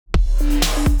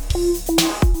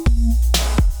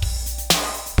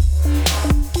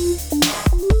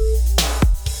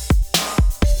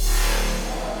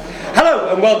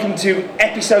and welcome to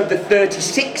episode the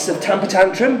 36 of Tamper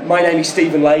Tantrum. My name is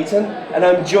Stephen Layton, and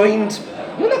I'm joined...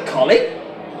 You're not Colin?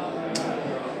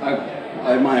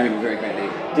 I admire him very greatly.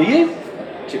 Do you?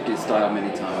 Chipped his style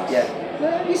many times.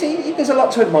 Yeah. You see, there's a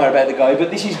lot to admire about the guy, but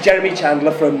this is Jeremy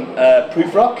Chandler from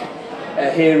Proof Rock,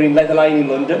 here in Leather Lane in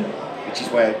London, which is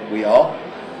where we are.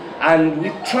 And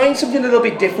we're trying something a little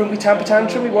bit different with Tamper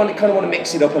Tantrum. We kind of want to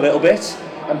mix it up a little bit,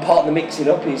 and part of the mixing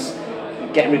up is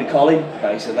getting rid of Colin,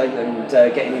 basically, and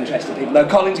getting interested people. Now,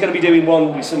 Colin's going to be doing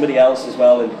one with somebody else as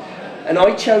well, and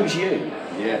I chose you.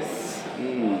 Yes.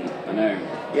 I know.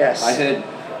 Yes. I heard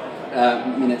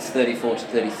minutes 34 to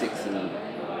 36 in the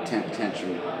Tamper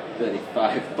Tantrum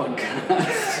 35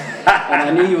 podcast, and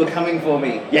I knew you were coming for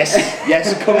me. Yes,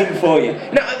 coming for you.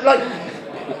 No,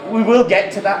 we will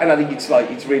get to that, and I think it's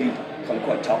really kind of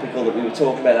quite topical that we were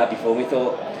talking about that before. We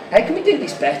thought, how can we do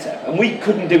this better? And we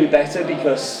couldn't do it better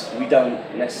because we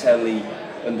don't necessarily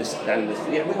understand this.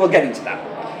 Yeah, we'll get into that.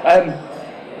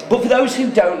 But for those who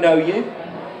don't know you,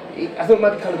 I thought it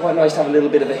might be kind of quite nice to have a little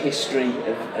bit of a history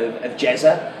of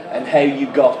Jezza and how you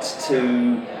got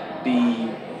to be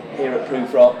here at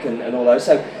Proof Rock and all those.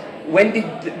 So, where did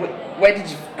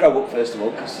you grow up, first of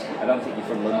all? Because I don't think you're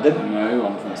from London. No,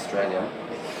 I'm from Australia.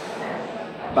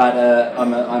 But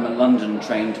I'm a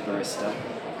London-trained barista.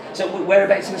 So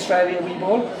whereabouts in Australia were you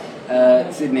born?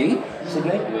 Sydney.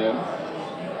 Sydney?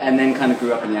 Yeah. And then kind of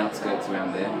grew up in the outskirts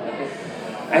around there.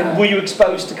 And were you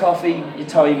exposed to coffee your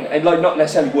time, and not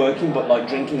necessarily working, but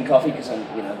drinking coffee? Because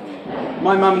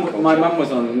My mum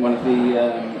was on one of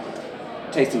the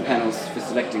tasting panels for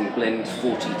selecting blend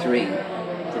 43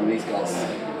 from these guys.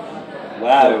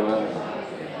 Wow. So,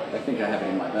 I think I have it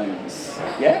in my bones.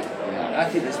 Yeah? I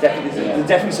think there's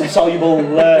definitely some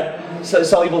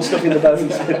soluble stuff in the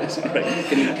bones.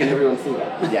 Can everyone see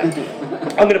that? Yeah.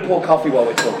 I'm going to pour coffee while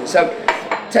we're talking. So,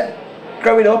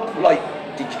 growing up,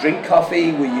 did you drink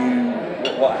coffee? Were you...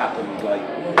 What happened?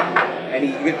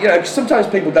 Sometimes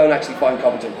people don't actually find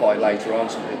coffee until quite later on.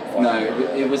 Some people find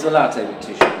it was a latte with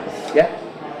 2 sugars. Yeah?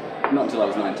 Not until I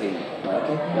was 19.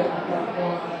 Okay.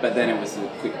 But then it was a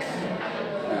quick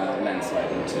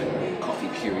landslide into coffee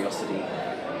curiosity.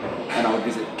 And I would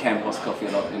visit Campos Coffee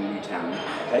a lot in Newtown.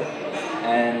 Okay.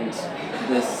 And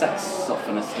the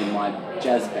saxophonist in my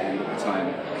jazz band at the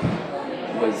time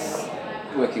was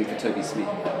working for Toby Smith.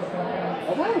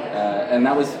 Oh, wow. And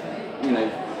that was,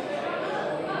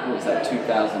 what was that,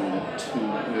 2002?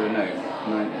 No,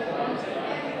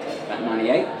 about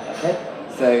 98. Okay.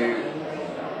 So,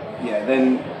 yeah,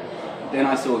 then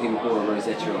I saw him pour a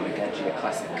Rosetta on a Gaggia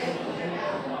Classic.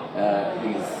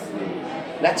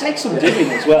 That takes some doing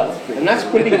as well, and that's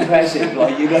pretty impressive.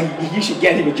 You should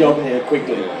get him a job here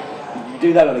quickly. You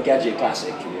do that on a Gaggia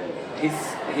Classic.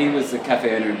 He was a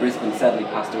cafe owner in Brisbane. Sadly,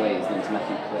 passed away. His name's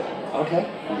Matthew Cliff. Okay.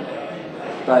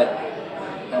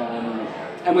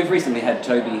 And we've recently had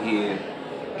Toby here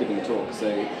giving a talk. So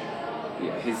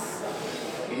yeah, his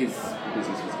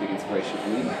business was a big inspiration for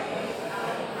me.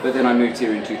 But then I moved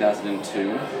here in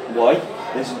 2002. Why?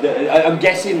 I'm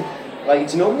guessing.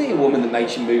 It's normally a woman that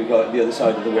makes you move the other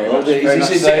side of the world.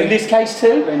 Is in this case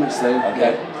too? Very much so.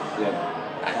 Okay. Yeah.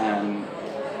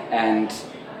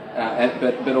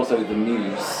 But also the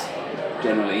muse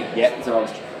generally. Yeah. So I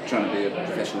was trying to be a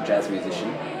professional jazz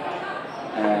musician.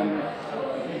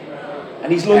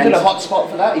 And is London a hot spot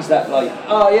for that? Is that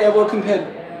Oh yeah. Well, compared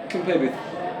with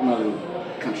my little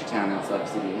country town outside of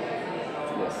Sydney,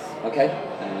 yes. Okay.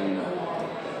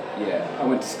 Yeah. I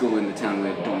went to school in the town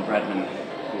where Don Bradman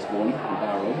was born, in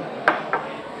Bowral.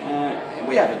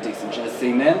 We have a decent jazz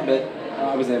scene there, but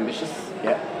I was ambitious.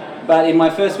 Yeah. But in my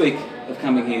first week of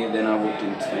coming here, then I walked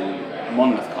into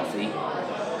Monmouth Coffee,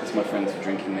 because my friends were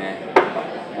drinking there,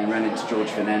 and ran into George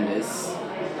Fernandez,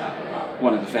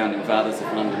 one of the founding fathers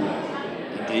of London,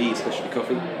 indeed, specialty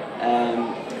coffee.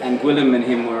 And Gwilym and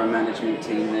him were a management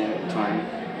team there at the time.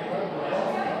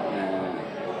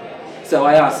 So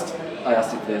I asked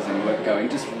if there's any work going,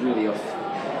 just really off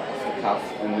the cuff,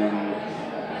 and then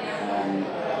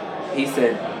he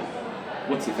said,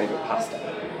 "What's your favourite pasta?"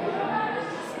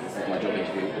 This is my job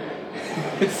interview.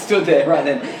 Stood there right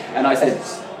then, and I said,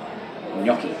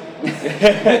 "Gnocchi."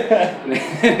 And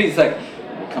he's like,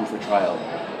 "We'll come for a trial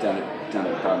down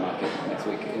at Borough Market next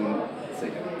week." And so,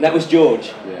 that was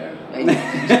George. Yeah.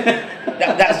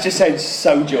 That just sounds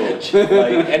so George.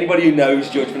 Anybody who knows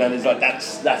George Fernandez,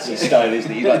 that's his style,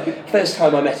 isn't he? First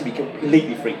time I met him, he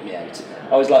completely freaked me out.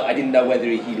 I was I didn't know whether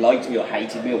he liked me or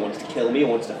hated me or wanted to kill me or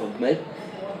wanted to hug me.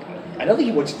 I don't think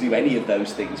he wanted to do any of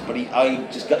those things, but I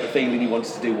just got the feeling he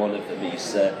wanted to do one of them.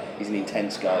 He's an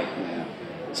intense guy. Yeah.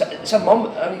 So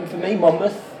for me,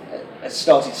 Monmouth, has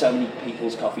started so many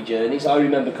people's coffee journeys. I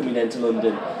remember coming down to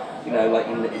London, you know, like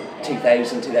in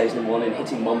 2000, 2001, and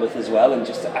hitting Monmouth as well, and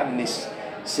just having this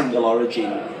single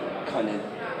origin kind of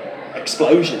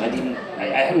explosion. I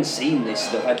hadn't seen this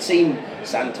stuff. I'd seen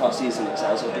Santos's and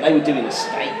Excelsior, but they were doing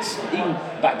estates even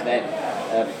back then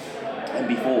and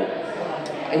before.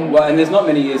 And there's not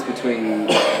many years between.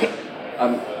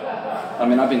 I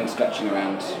mean, I've been scratching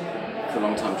around for a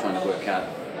long time trying to work out,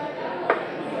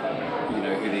 you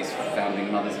know, who these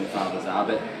founding mothers and fathers are,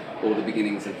 but all the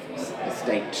beginnings of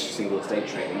single estate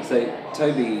trading. So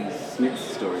Toby Smith's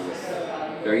story was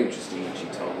very interesting when she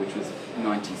told, which was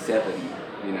 97,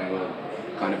 you know,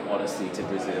 a kind of odyssey to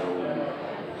Brazil,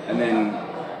 and then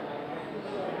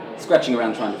scratching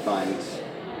around trying to find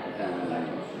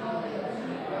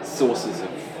sources of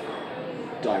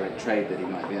direct trade that he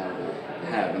might be able to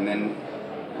have, and then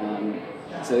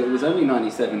so it was only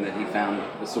 97 that he found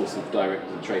a source of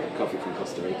direct traded coffee from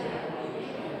Costa Rica.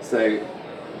 So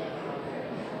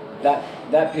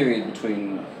that period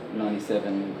between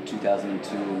 97,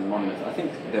 2002 and Monmouth, I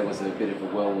think there was a bit of a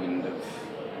whirlwind of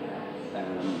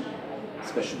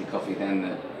specialty coffee then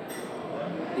that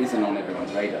isn't on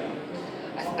everyone's radar.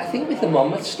 I think with the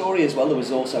Monmouth story as well, there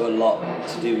was also a lot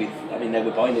to do with, I mean, they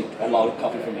were buying a lot of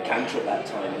coffee from Decanter at that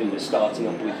time, who was starting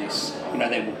up with this, you know,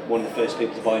 they were one of the first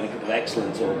people to buy in a Cup of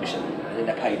Excellence auction. I think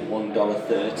they paid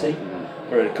 $1.30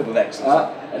 for a Cup of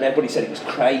Excellence, and everybody said it was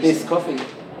crazy. This coffee,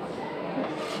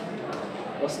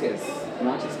 Oscar's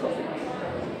Marty's coffee,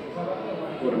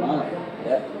 Guatemala.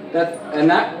 Yeah.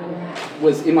 That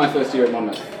was in my first year at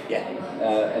Monmouth. Yeah.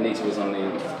 Anita was on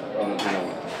the panel.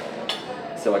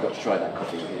 So I got to try that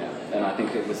coffee, and I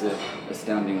think it was an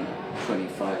astounding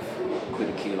 25 quid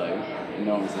a kilo, and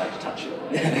no one was allowed to touch it.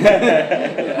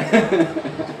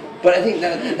 But I think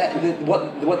that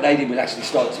what they did was actually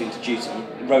start to introduce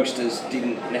roasters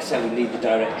didn't necessarily need the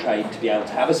direct trade to be able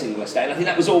to have a single estate. And I think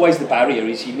that was always the barrier,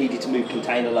 is you needed to move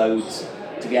container loads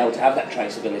to be able to have that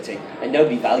traceability, and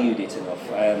nobody valued it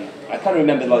enough. I kind of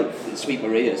remember like the Sweet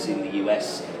Marias in the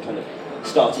US kind of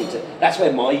starting to. That's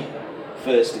where my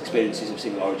first experiences of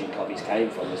single origin coffees came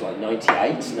from. It was like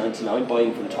 98, 99,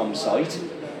 buying from Tom's site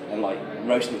and like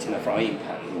roasting it in a frying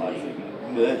pan, like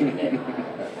murdering it.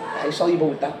 How soluble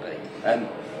would that be?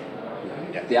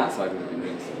 The outside would have been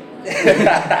really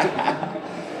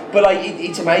But like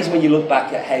it's amazing when you look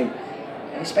back at how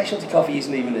specialty coffee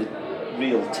isn't even a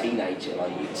real teenager.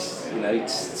 Like it's, you know,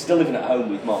 it's still living at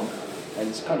home with mom, and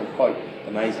it's kind of quite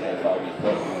amazing how far we've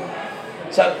got.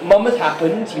 So Monmouth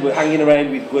happened. You were hanging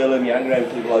around with Gwilym. You hanging around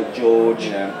with people like George.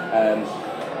 Yeah.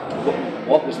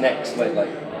 What was next? Like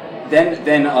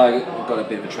then I got a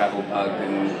bit of a travel bug,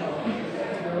 and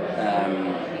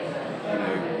you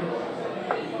know,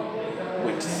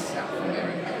 went to South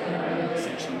America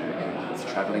essentially and was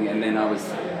travelling, and then I was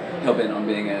hell bent on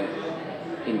being a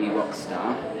indie rock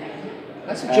star.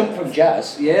 That's a jump from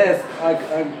jazz. Yes,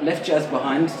 I left jazz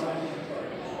behind,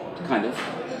 kind of.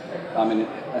 I mean,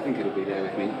 I think it'll be there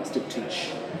with me. I still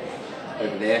teach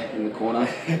over there in the corner.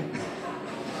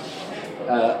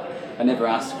 I never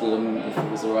asked Gwilym if it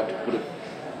was alright to put a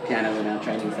piano in our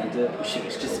training centre. She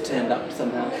was just turned up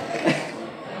somehow.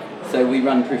 So we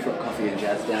run Proof Rock Coffee and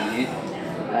Jazz down here.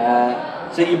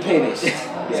 So you're pianist?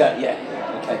 Yeah. So, yeah.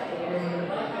 Okay.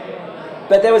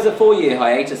 But there was a 4-year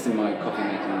hiatus in my coffee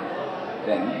making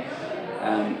then,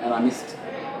 and I missed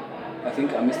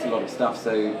a lot of stuff.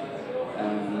 So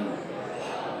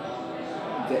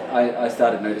I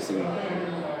started noticing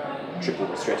triple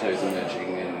ristrettos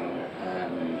emerging,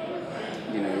 and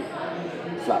you know,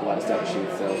 flat white establishing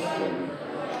itself,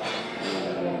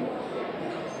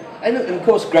 and of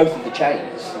course growth of the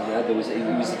chains. You know, it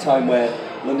was a time where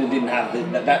London didn't have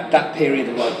that period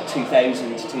of like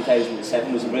 2000 to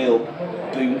 2007 was a real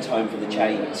boom time for the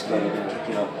chains kind of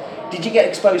kicking off. Did you get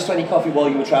exposed to any coffee while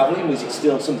you were travelling? Was it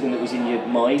still something that was in your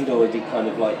mind, or did it kind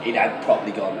of like it had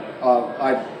properly gone?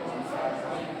 I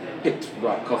picked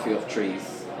ripe coffee off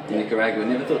trees in Nicaragua.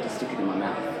 Never thought to stick it in my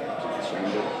mouth, which is a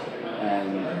shame. But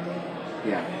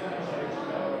yeah,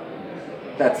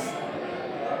 that's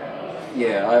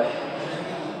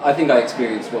I think I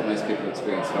experienced what most people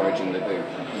experience in Origin, that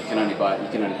you can only buy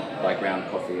ground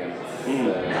coffee, and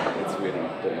it's really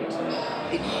burnt.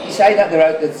 You say that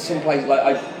there's some place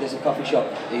like there's a coffee shop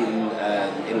in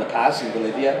La Paz in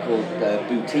Bolivia called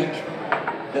Boutique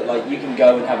that like you can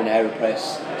go and have an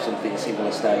AeroPress or something single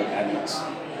estate, and it's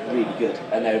really good,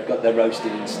 and they've got their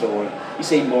roasted in store. You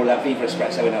see more of that Viva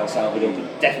Espresso in El Salvador,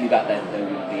 but definitely back then there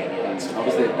wouldn't be any of that stuff. I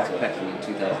was there backpacking in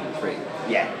 2003.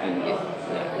 Yeah.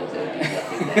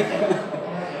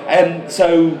 And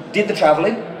so did the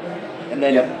travelling, and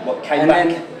then what came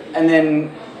back? And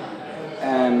then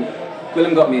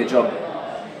Willem got me a job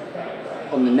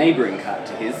on the neighbouring cart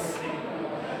to his,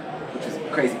 which was a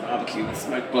crazy barbecue with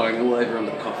smoke blowing all over on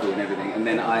the coffee and everything. And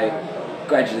then I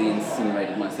gradually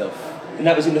incinerated myself. And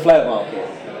that was in the flower market?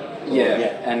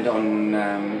 Yeah, and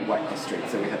on White Cross Street.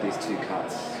 So we had these two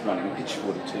carts running, Pitch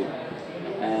 42.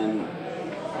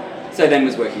 So then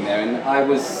was working there, and I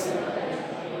was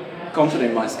confident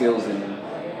in my skills in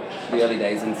the early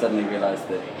days, and suddenly realised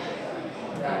that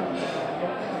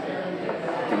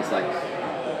things like,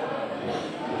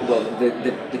 well,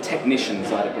 the technician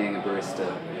side of being a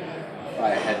barista, I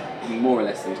had more or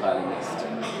less entirely missed.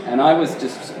 And I was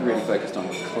just really focused on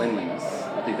cleanliness.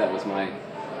 I think that was my...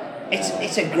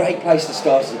 It's a great place to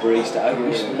start as a barista. I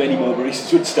wish many more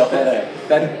baristas would start there.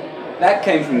 That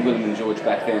came from Willem and George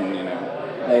back then, you know.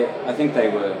 I think they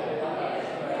were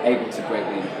able to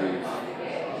greatly improve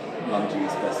London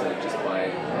espresso just by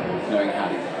knowing how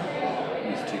to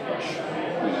use a toothbrush,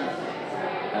 you know.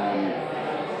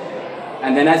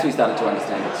 And then as we started to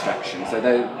understand extraction, so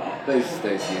those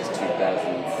years,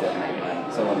 2007, 8,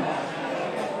 9, so on,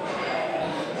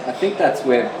 I think that's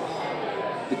where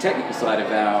the technical side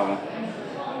of our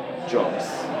jobs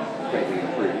greatly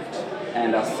improved,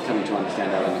 and us coming to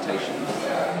understand our limitations.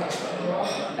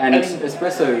 And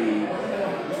espresso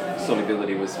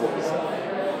solubility was what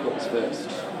was first.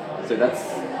 So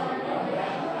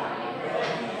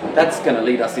that's going to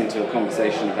lead us into a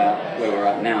conversation about where we're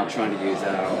at now, trying to use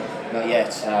our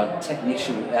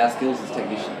skills as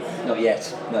technicians. Not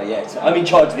yet. I'm in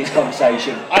charge of this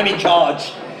conversation. I'm in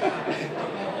charge.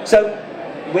 So,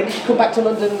 when did you come back to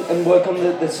London and work on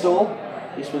the store?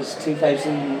 This was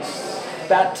 2000...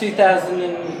 About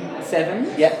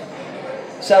 2007. Yeah.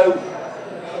 So,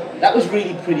 that was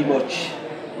really pretty much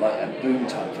like a boom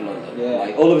time for London. Yeah.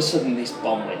 Like all of a sudden this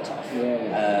bomb went off.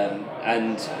 Yeah.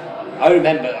 And I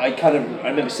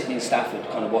remember sitting in Stafford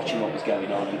kind of watching what was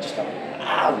going on and just going,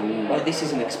 wow, like this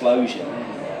is an explosion.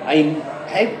 I mean,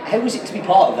 how was it to be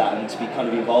part of that and to be kind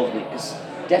of involved in it? Because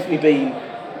definitely being,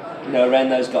 you know, around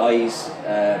those guys,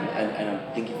 and I'm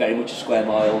thinking very much of Square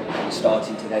Mile, kind of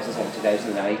starting 2007,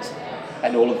 2008,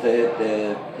 and all of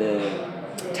the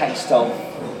taste of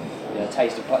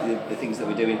the things that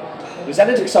we're doing. Was that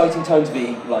an exciting time to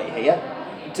be like here?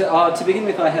 To begin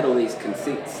with, I had all these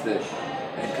conceits that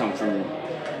had come from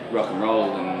rock and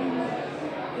roll and,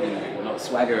 you know, a lot of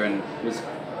swagger, and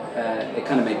it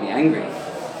kind of made me angry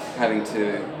having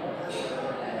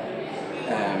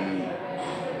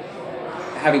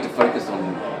to focus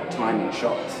on timing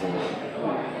shots, or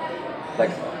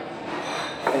like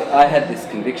I had this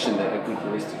conviction that a good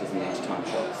barista doesn't need to time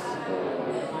shots, or,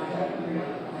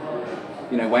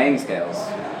 you know, weighing scales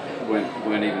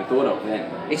weren't even thought of then.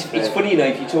 It's funny, you know,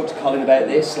 if you talk to Colin about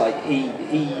this, like he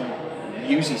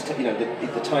uses, you know,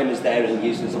 if the timer's there, he'll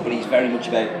use it, but he's very much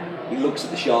about, he looks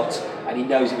at the shot and he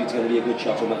knows if it's going to be a good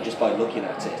shot or not just by looking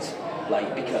at it,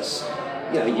 like, because,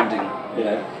 you know,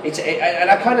 and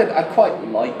I quite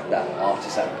like that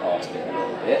artisan part of it a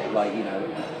little bit, like, you know,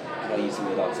 I use the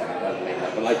word artisan, I don't mean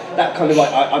that, but like that kind of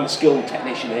like, I'm a skilled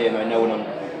technician here and I know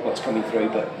what's coming through,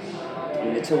 but I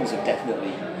mean, the tools have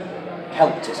definitely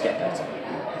helped us get better.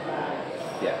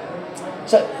 Yeah.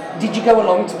 So, did you go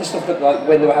along to the stuff that, like,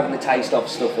 when they were having the taste of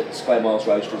stuff at Square Miles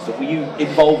Roaster and stuff, were you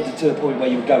involved to the point where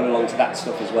you were going along to that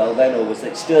stuff as well then, or was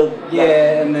it still...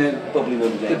 Yeah, and the bubbling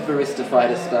under the barista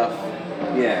fighter stuff,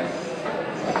 yeah.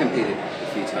 I competed a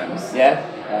few times. Yeah?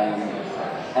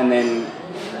 And then...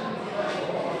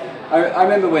 I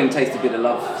remember when Taste a Bit of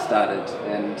Love started,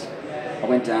 and I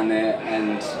went down there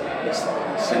and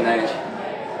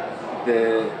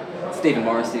Stephen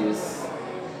Morrissey was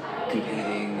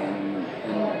competing,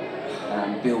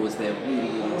 and Bill was there really,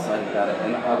 really excited about it,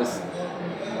 and I was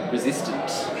resistant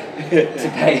to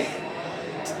pay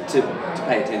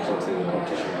attention to the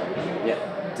competition. Yeah.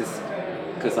 Just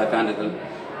because I found it it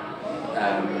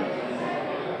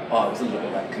was a little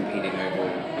bit like competing over,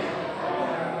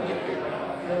 you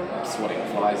know, swatting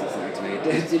flies or something to me. It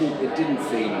didn't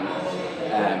seem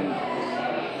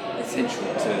essential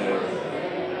to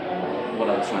what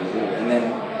I was trying to do, and then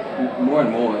more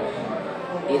and more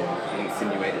it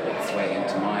insinuated its way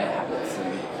into my habits,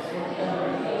 and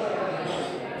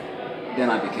then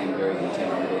I became very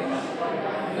intent on being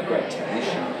a great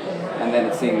technician, and then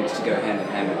it seemed to go hand in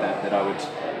hand with that I would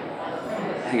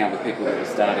hang out with people that were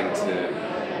starting to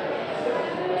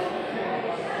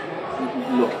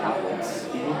look outwards.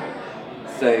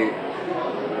 So,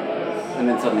 and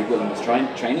then suddenly Willem was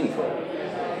training for it,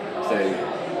 so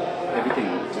everything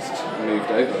just moved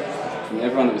over. From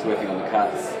everyone that was working on the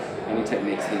carts, any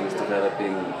techniques he was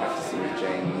developing, practicing with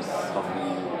James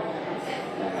Hoffman,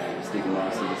 Stephen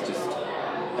Morrison, was just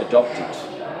adopted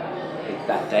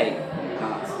that day.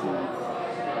 parts.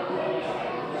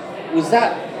 Was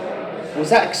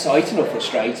that exciting or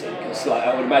frustrating? Because like,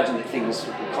 I would imagine that things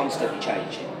were constantly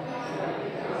changing.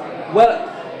 Well,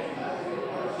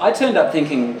 I turned up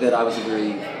thinking that I was a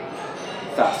very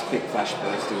fast, quick flash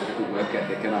barista with a good work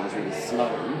ethic, and I was really slow.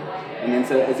 And then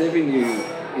so as every new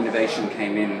innovation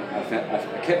came in, I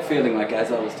kept feeling like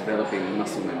as I was developing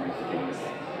muscle memory for things,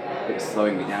 it was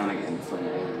slowing me down again, slowing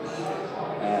me down.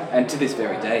 And to this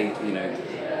very day, you know,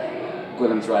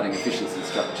 Gwillim's writing efficiency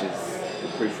structures, the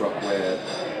proof rock where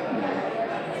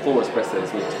 4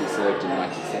 espressos need to be served in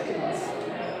 90 seconds.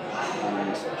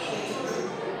 And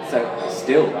so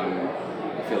still, I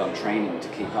feel I'm training to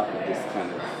keep up with this kind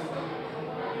of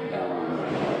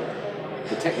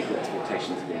the technical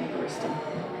expectations of being a barista.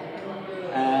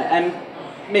 And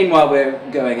meanwhile, we're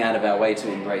going out of our way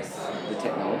to embrace the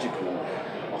technological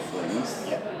offerings.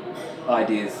 Yeah.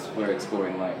 Ideas we're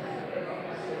exploring, like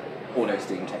auto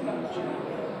steam technology,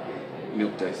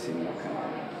 milk dosing, that kind of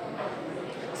thing.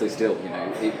 So still,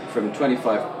 from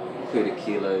 25 quid a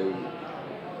kilo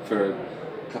for a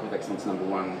cup of excellence number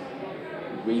 1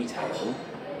 retail,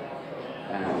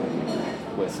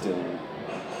 we're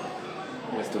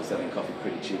still selling coffee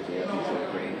pretty cheaply, I think you'll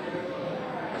agree.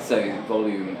 So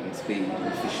volume and speed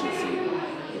and efficiency,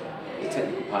 the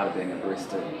technical part of being a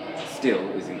barista still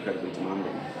is incredibly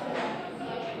demanding.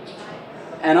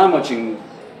 And I'm watching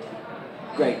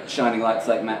great shining lights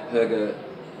like Matt Perger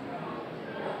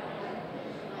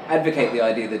advocate the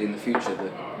idea that in the future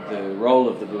the role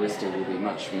of the barista will be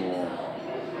much more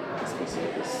customer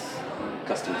service,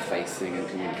 customer facing and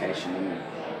communication, and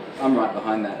I'm right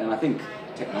behind that, and I think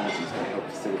technology is going to help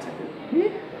facilitate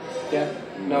it. Yeah,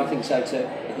 no, I think so too.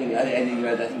 I think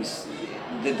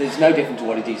there's no different to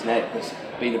what it is now, because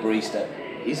being a barista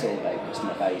is all about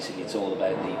customer facing. It's all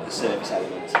about the service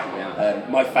element. Yeah.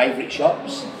 My favourite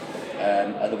shops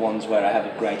are the ones where I have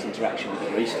a great interaction with the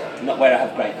barista, not where I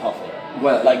have great coffee.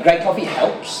 Well, like great coffee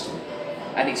helps,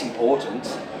 and it's important,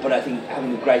 but I think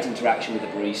having a great interaction with the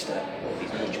barista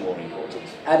is much more important.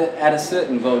 At a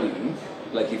certain volume,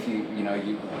 like if you've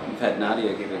had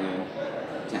Nadia giving a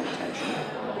temptation.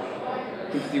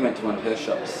 If you went to one of her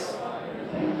shops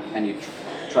and you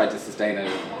tried to sustain a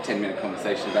 10-minute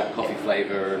conversation about coffee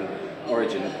flavour and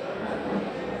origin,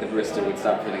 the barista would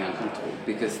start feeling uncomfortable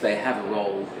because they have a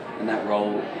role, and that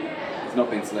role has not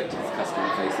been selected as customer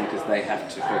facing because they have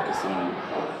to focus on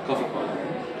coffee quality.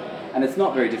 And it's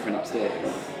not very different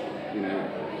upstairs.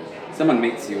 Someone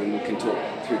meets you and we can talk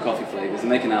through coffee flavours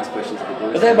and they can ask questions of the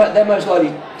barista. But they're most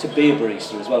likely to be a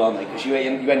barista as well, aren't they? Because you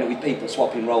end up with people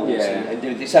swapping roles and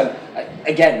doing this. So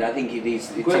again, I think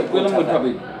Gwillim would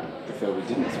probably prefer we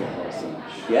didn't swap roles so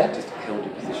much. Yeah. Just held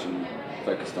your position,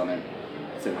 focused on it,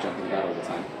 instead of jumping about all the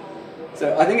time.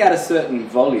 So I think at a certain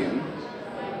volume,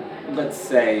 let's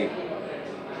say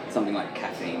something like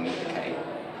caffeine decay,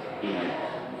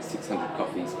 600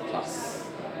 coffees plus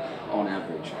on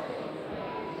average.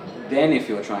 Then if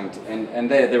you're trying to, and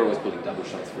they're always pulling double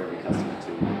shots for every customer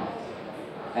too,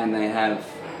 and they have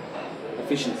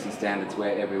efficiency standards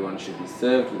where everyone should be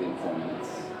served within 4 minutes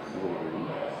of ordering,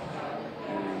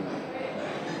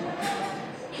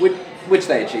 which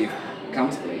they achieve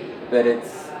comfortably, but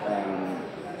it's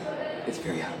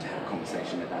very hard to have a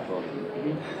conversation at that volume.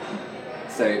 Mm-hmm.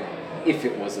 So if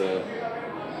it was a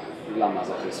La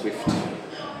Marzocco Swift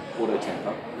auto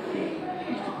temper, you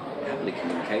could happily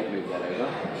communicate, move that over.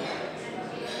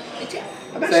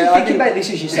 I'm actually thinking about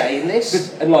this as you're saying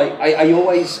this, and like I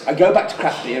go back to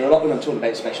craft beer a lot when I'm talking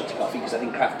about specialty coffee, because I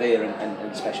think craft beer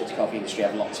and specialty coffee industry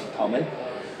have lots in common.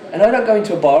 And I don't go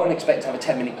into a bar and expect to have a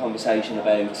 10-minute conversation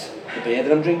about the beer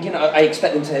that I'm drinking. I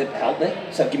expect them to help me,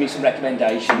 so give me some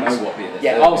recommendations. I know what beer they're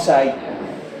serving. I'll say,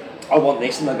 I want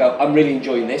this, and they'll go, I'm really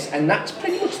enjoying this, and that's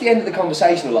pretty much the end of the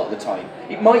conversation a lot of the time.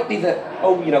 It might be that,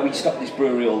 we stock this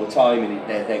brewery all the time and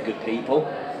they're good people,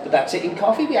 but that's it. In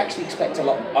coffee, we actually expect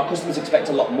our customers expect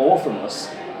a lot more from us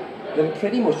than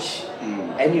pretty much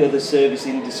any other service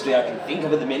industry I can think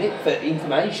of at the minute for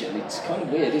information. It's kind of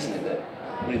weird, isn't it, that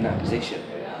we're in that position.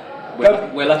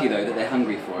 We're lucky though that they're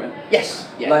hungry for it. Yes.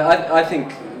 Yeah. Like I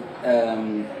think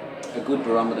a good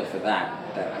barometer for that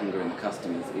hunger in the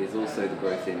customers is also the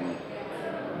growth in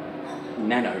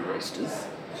nano roasters,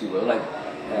 if you will, like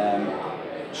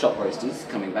shop roasters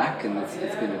coming back, and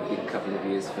it's been a big couple of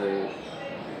years for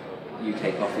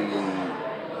UK coffee and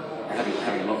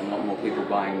having a lot more people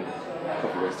buying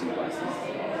coffee roasting devices.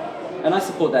 And I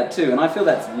support that too, and I feel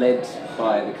that's led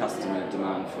by the customer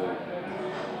demand for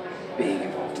being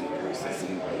involved in the process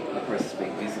and the process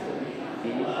being visible.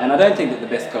 And I don't think that the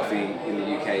best coffee in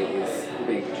the UK is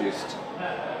being produced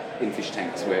in fish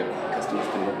tanks where customers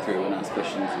can look through and ask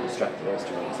questions and distract the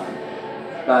roaster all the time.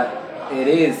 But it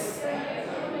is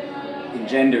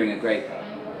engendering a great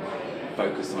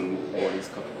focus on what is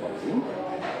coffee quality.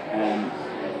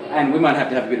 And we might have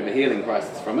to have a bit of a healing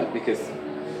crisis from it because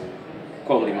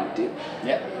quality might dip.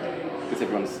 Yeah. Because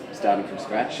everyone's starting from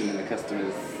scratch and then the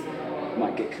customers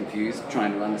might get confused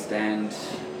trying to understand.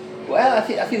 Well, I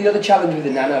think the other challenge with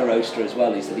the nano roaster as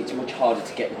well is that it's much harder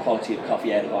to get the quality of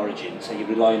coffee out of origin. So you're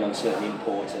relying on certain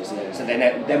importers. Yeah. So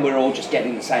then we're all just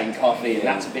getting the same coffee, and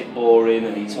that's a bit boring.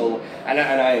 And it's all. And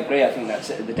I agree. I think that's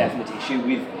the definite issue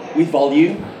with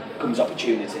volume comes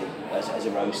opportunity as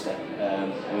a roaster.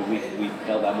 We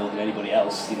felt that more than anybody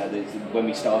else. You know, when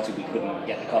we started, we couldn't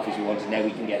get the coffees we wanted. Now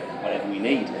we can get whatever we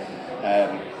need.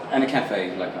 And a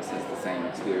cafe like us has the same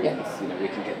experience. Yeah. You know, we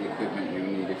can get the equipment we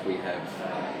need if we have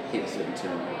hit a certain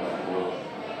turnover,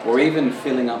 or even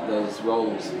filling up those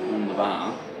rolls on the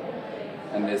bar.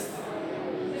 And there's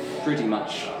pretty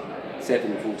much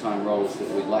 7 full-time rolls that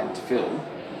we'd like to fill,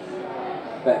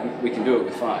 but we can do it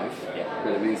with 5. Yeah.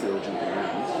 But it means they're all jumping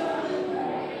around.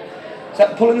 So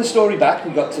pulling the story back,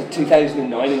 we got to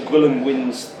 2009 and Gwilym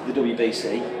wins the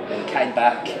WBC and came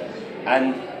back,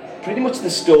 and pretty much the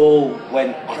stall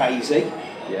went crazy.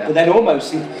 Yeah. But then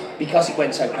almost, because it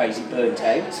went so crazy, burnt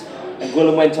out. And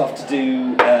Gwilym went off to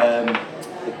do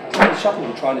the shop.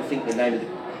 I'm trying to think the name of the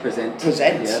Present.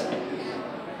 Yeah.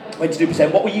 Went to do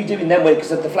Present. What were you doing then? Because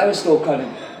the flower store kind of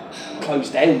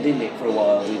closed down, didn't it, for a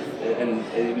while? And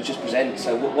it was just Present.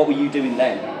 So what were you doing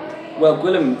then? Well,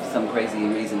 Gwilym, for some crazy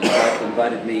reason,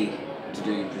 invited me to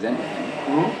do Present with him.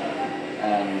 Mm-hmm.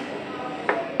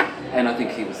 And I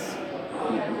think he was,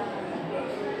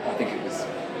 I think it was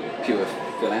pure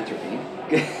philanthropy.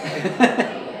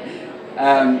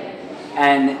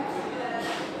 And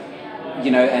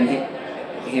you know, and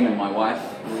him and my wife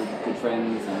were good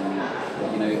friends,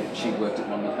 and you know, she worked at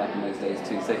Monmouth back in those days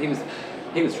too. So he was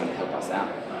trying to help us out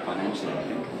financially, I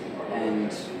think.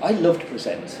 And I loved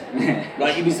Present.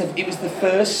 Like it was the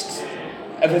first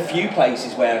of a few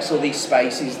places where I saw these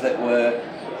spaces that were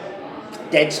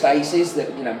dead spaces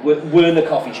that weren't a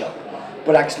coffee shop,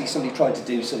 but actually somebody tried to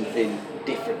do something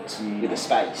different with a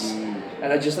space,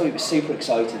 and I just thought it was super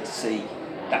exciting to see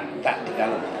that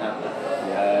development happen.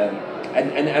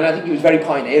 And I think it was very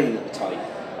pioneering at the time.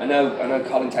 I know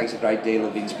Colin takes a great deal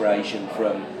of inspiration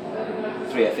from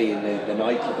 3FE and the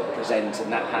nightclub at Present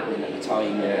and that happening at the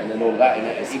time and all of that. And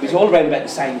it was all around about the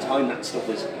same time that stuff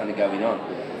was kind of going on.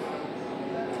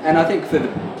 And I think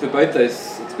for both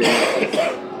those experiences,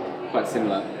 quite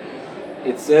similar,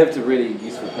 it served a really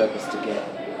useful purpose to get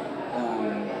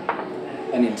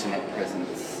an internet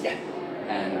presence,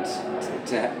 and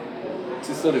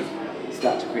to sort of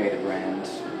start to create a brand.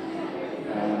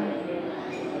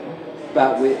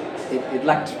 But it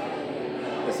lacked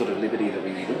the sort of liberty that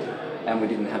we needed, and we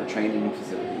didn't have a training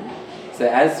facility. So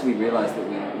as we realised that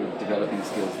we were developing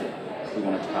skills that we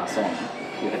wanted to pass on,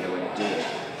 we had no way to do it.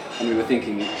 And we were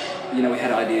thinking, we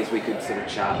had ideas we could sort of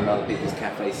charter other people's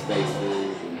cafe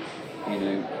spaces,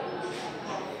 and,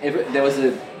 there was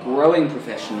a growing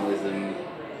professionalism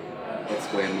at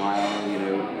Square Mile.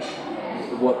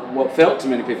 What felt to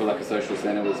many people like a social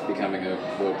centre was becoming a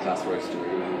world-class roastery,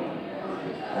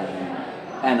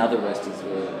 and other roasters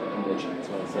were emerging as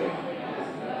well. So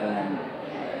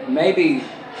maybe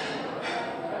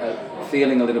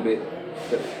feeling a little bit,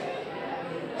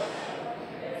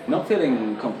 not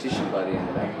feeling competition by the end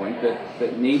of that point,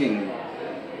 but needing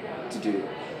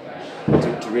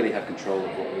to really have control of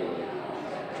what we were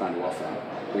trying to offer,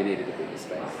 we needed a bigger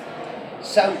space.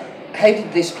 So, how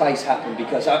did this place happen?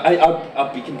 Because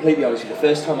I'll be completely honest with you, the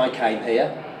first time I came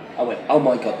here, I went, oh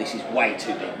my god, this is way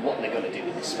too big. What are they going to do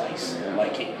with this space?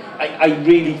 I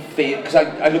really feel, because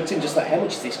I looked in just like, how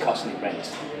much is this costing in rent?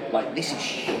 Like, this is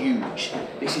huge.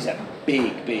 This is a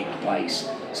big, big place.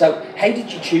 So, how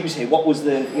did you choose here? What was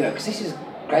the, because this is a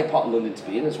great part of London to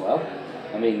be in as well.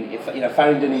 I mean, if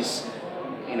Farringdon is,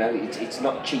 it's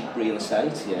not cheap real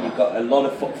estate. Yeah. You've got a lot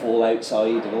of footfall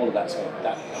outside and all of that, so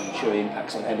that I'm sure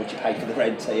impacts on how much you pay for the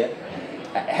rent here.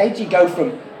 How do you go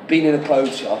from being in a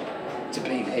clothes shop to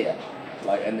being here?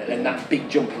 And that big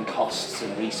jump in costs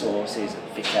and resources and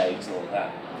fit outs and all of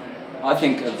that. I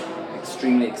think of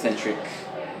extremely eccentric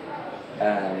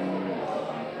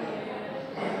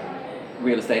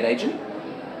real estate agent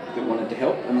that wanted to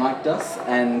help and liked us,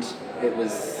 and it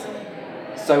was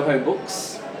Soho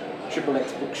Books, Triple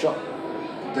X Bookshop,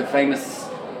 the famous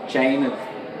chain of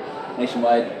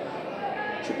nationwide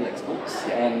Triple X Books.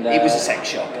 And it was a sex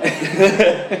shop.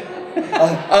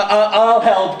 I'll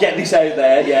help get this out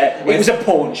there. Yeah, it was a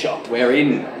pawn shop. We're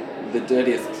in the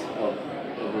dirtiest of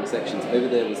all sections. Over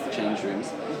there was the change rooms.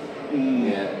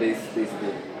 Yeah, these are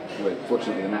the where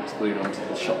fortunately the map's glued onto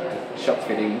the shop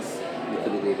fittings for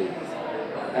the DVDs.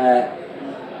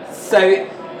 So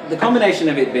the combination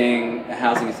of it being a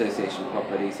housing association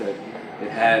property, so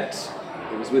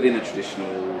it was within a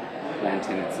traditional Land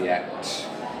Tenancy Act,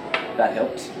 that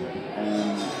helped.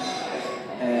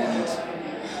 And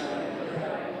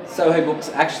Soho Books,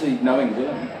 actually knowing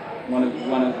Willem, one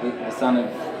of the son of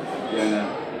the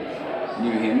owner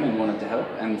knew him and wanted to help,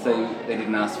 and so they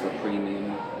didn't ask for a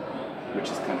premium, which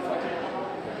is kind of like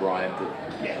a bribe that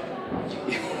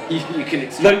you can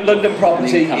expect. London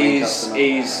property is customer.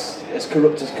 as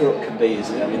corrupt can be,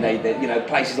 isn't it? I mean, they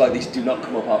places like this do not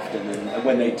come up often, and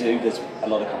when they do, there's a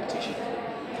lot of competition.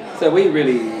 So we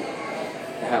really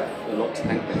have a lot to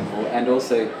thank them for, and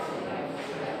also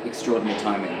extraordinary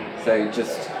timing. So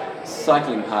just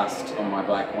cycling past on my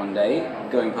bike one day,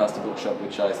 going past a bookshop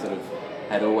which I sort of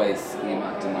had always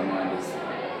earmarked in my mind as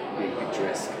being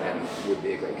picturesque and would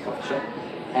be a great coffee shop,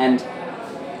 and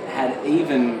had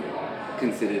even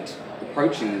considered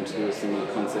approaching them to do a similar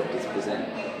concept as Present.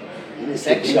 In a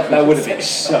sex shop, that would have been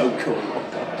so cool. Oh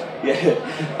God.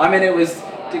 Yeah. I mean, it was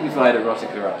dignified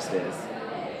erotica upstairs.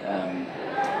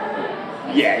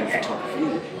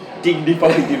 Photography.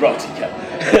 Dignified erotica.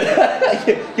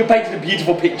 You're painting a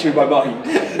beautiful picture in my mind.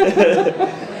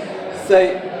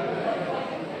 So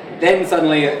then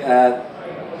suddenly,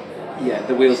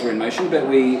 the wheels were in motion, but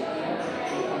we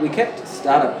kept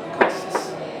startup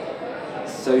costs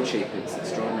so cheap, it's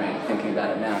extraordinary thinking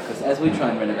about it now, because as we try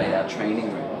and renovate our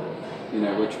training room,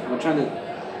 we're trying to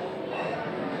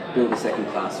build a second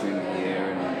classroom here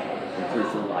and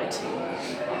improve the lighting,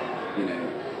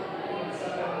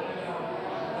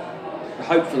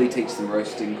 hopefully teach some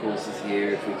roasting courses here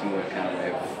if we can work out a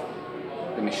way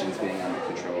of emissions being under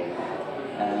control.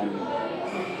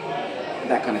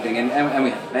 That kind of thing, and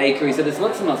we have a bakery, so there's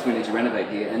lots and lots we need to renovate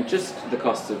here, and just the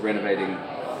cost of renovating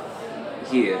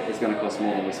here is going to cost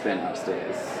more than we spent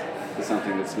upstairs for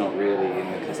something that's not really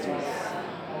in the customers.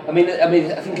 I mean, I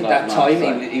think at that time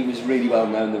it was really well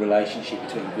known, the relationship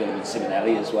between Willem and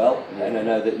Simonelli as well. Yeah. And I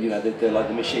know that they're like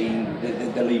the machine,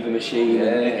 the lever machine,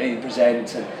 and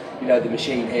Present, and the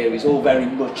machine here is all very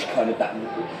much kind of that.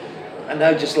 I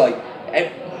know, just like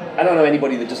I don't know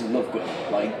anybody that doesn't love Willem.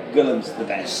 Like, Willem's the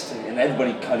best, and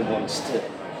everybody kind of wants to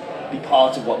be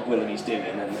part of what Willem is doing.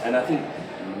 And I think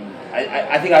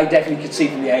I definitely could see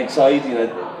from the outside,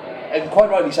 and quite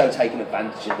rightly so, taking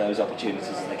advantage of those opportunities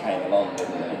as they came along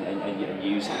and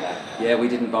using that. Yeah, we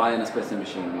didn't buy an espresso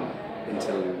machine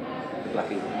until the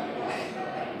Black Eagle.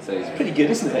 So it's pretty good,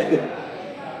 isn't it?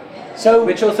 So,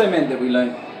 which also meant that we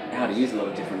learned how to use a lot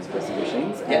of different espresso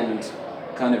machines and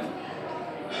kind of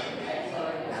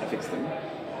how to fix them.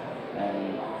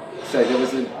 So there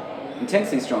was an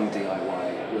intensely strong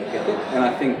DIY work ethic, and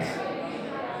I think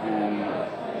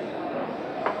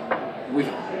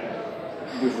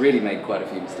we've really made quite a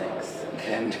few mistakes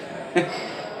and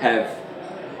have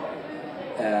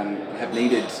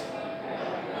needed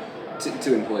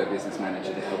to employ a business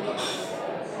manager to help us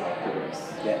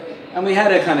progress. Yeah. And we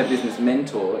had a kind of business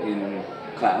mentor in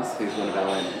Klaus, who's one of our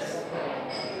owners.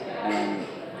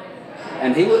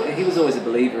 And he was always a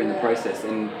believer in the process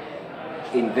and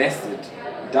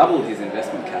doubled his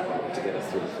investment capital to get us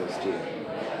through the first year.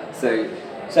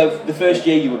 So the first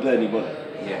year you were burning money?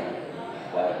 Yeah.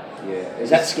 Wow. Yeah. Is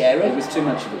that scary? It was too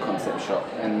much of a concept shop,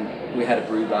 and we had a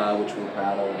brew bar which we were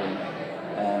proud of,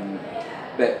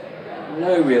 but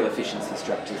no real efficiency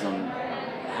structures on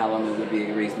how long it would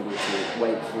be reasonable to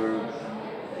wait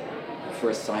for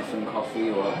a siphon coffee,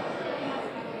 or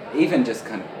even just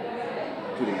kind of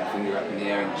putting our finger up in the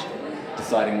air and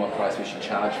deciding what price we should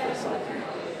charge for a siphon.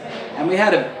 And we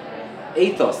had a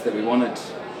ethos that we wanted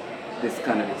this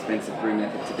kind of expensive brew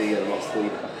method to be a loss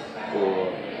leader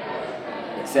or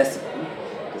accessible,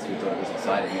 because we thought it was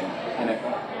exciting, and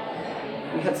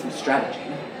we had some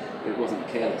strategy. It wasn't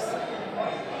careless,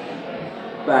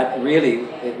 but really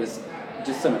it was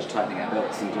just so much tightening our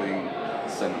belts and doing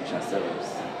so much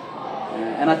ourselves.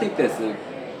 And I think there's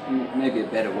maybe a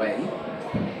better way.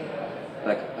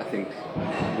 Like, I think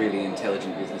really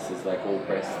intelligent businesses like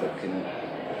Allpress that can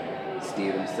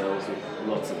steer themselves with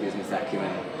lots of business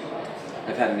acumen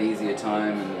have had an easier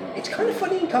time. And it's kind of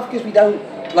funny in coffee because we don't,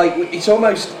 like, it's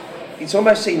almost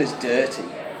seen as dirty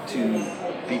to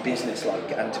be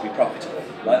business-like and to be profitable.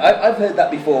 Like, I've heard that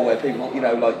before, where people,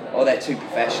 like, oh, they're too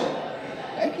professional.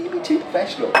 How can you be too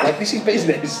professional? Like, this is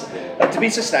business. Like, to be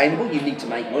sustainable, you need to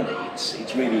make money.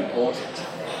 It's really important.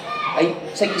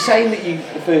 So you're saying that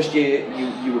the first year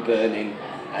you were burning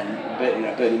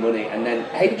money, and then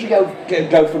how did you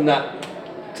go from that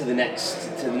to the next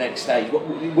stage?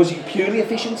 Was it purely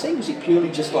efficiency? Was it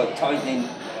purely just like tightening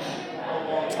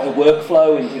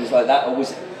workflow and things like that, or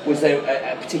was there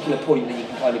a particular point that you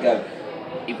can kind of go,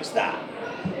 it was that?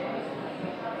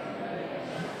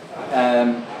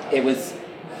 It was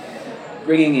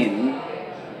bringing in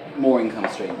more income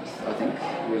streams, I think,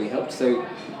 really helped. So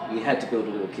we had to build a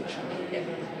little kitchen. Yeah.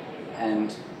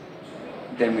 And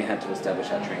then we had to establish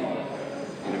our training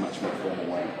in a much more formal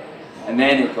way. And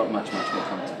then it got much, much more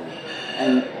comfortable.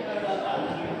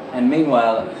 And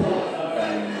meanwhile,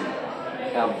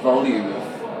 our volume of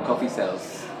coffee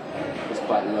sales was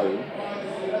quite low,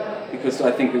 because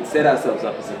I think we'd set ourselves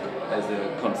up as a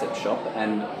concept shop,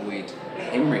 and we'd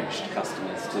enriched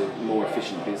customers to more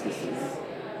efficient businesses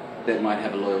that might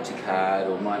have a loyalty card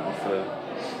or might offer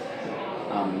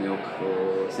almond milk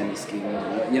or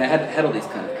semi-skimmed, had all these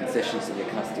kind of concessions to their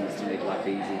customers to make life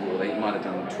easy, or they might have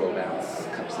done 12-ounce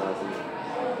cup sizes.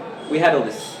 We had all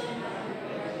this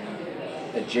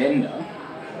agenda,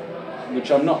 which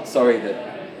I'm not sorry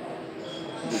that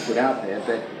we put out there,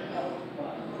 but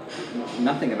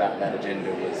nothing about that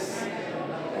agenda was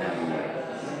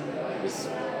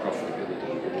profitability.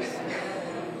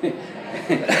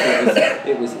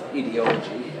 It was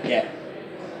ideology. Yeah.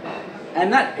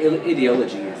 And that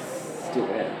ideology is still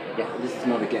there. Yeah. This is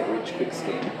not a get-rich-quick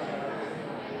scheme.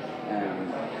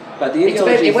 But the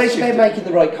ideology it's about making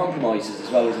the right compromises as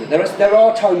well, isn't it? There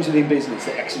are times within business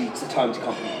that actually it's the time to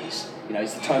compromise.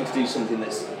 It's the time to do something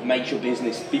that makes your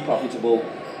business be profitable,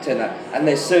 turn that. And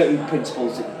there's certain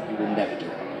principles that you will never do.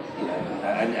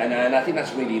 And I think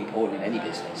that's really important in any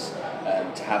business,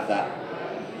 to have that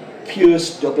pure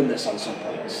stubbornness on some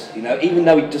points. Even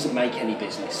though it doesn't make any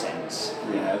business sense.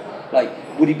 Like,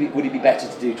 would it be better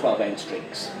to do 12-ounce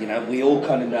drinks? We all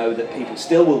kind of know that people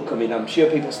still will come in. I'm sure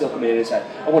people still come in and say,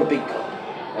 I want a big cup,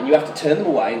 and you have to turn them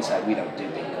away and say, we don't do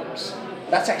big cups.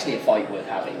 That's actually a fight worth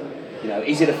having.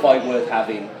 Is it a fight worth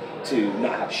having to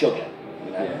not have sugar?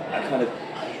 Like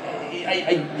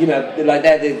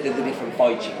they're the different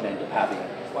fights you can end up having.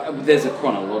 There's a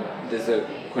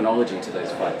chronology to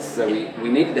those fights. So we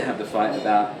needed to have the fight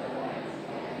about,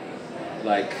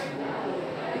 like,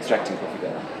 extracting coffee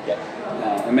better. Yeah.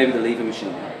 And maybe the lever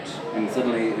machine helped. And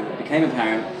suddenly it became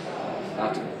apparent,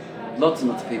 after lots and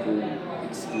lots of people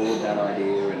explored that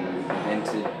idea and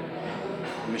invented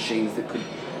machines that could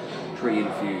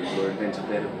pre-infuse, or invented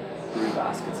better brew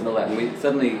baskets and all that. And we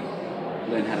suddenly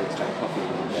learned how to extract coffee a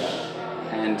little better.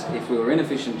 And if we were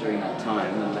inefficient during that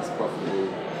time and less profitable,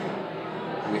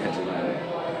 we had to learn.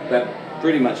 But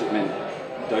pretty much it meant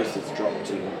doses dropped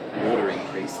and water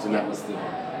increased, and that was the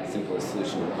simplest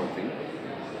solution to the whole thing.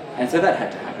 And so that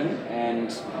had to happen,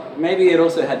 and maybe it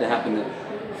also had to happen that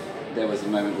there was a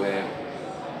moment where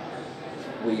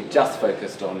we just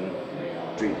focused on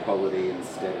drink quality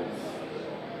instead of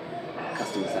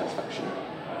customer satisfaction.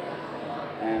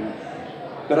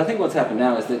 But I think what's happened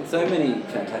now is that so many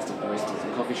fantastic baristas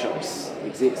and coffee shops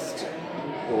exist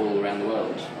all around the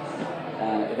world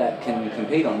that can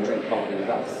compete on drink quality with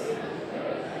us.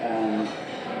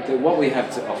 That what we have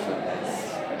to offer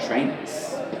as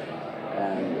trainers,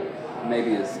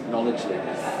 maybe as knowledge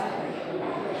leaders,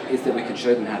 is that we can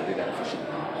show them how to do that efficiently.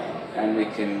 And we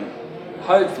can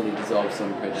hopefully dissolve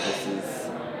some prejudices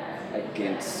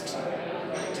against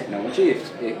technology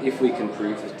if we can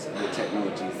prove that the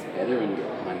technology is better and get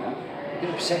behind that.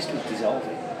 You're obsessed with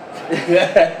dissolving.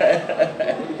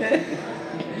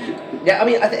 Yeah, I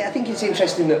mean, I think it's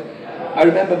interesting that I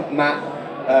remember Matt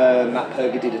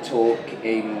Perger did a talk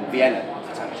in Vienna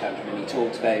for Tantrum, and he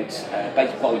talked about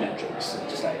basic volumetrics and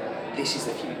just like, this is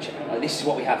the future, like, this is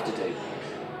what we have to do.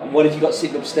 And what if you got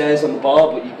sitting upstairs on the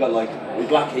bar, but you've got like a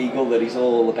Black Eagle that is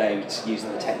all about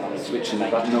using the technology, switching the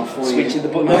button off for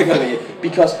you,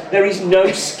 because there is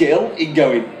no skill in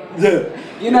going.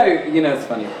 You know, it's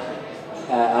funny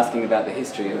asking about the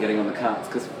history and getting on the carts,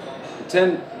 because it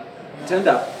turned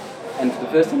up, and for the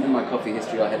first time in my coffee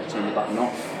history, I had to turn the button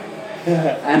off.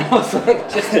 And I was like,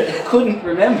 just couldn't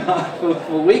remember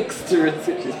for weeks to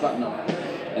switch this button off.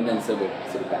 And then so we're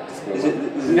sort of back to square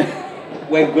one.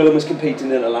 When Gwilym was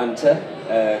competing in Atlanta,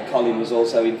 Colin was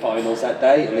also in finals that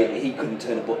day, and he couldn't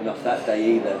turn a button off that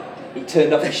day either. He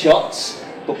turned off the shots,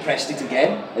 but pressed it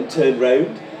again and turned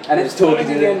round. And it was talking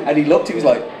to him, and he looked, he was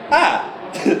like,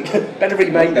 better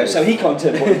remake those, so he can't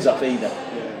turn buttons off either.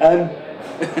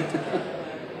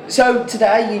 So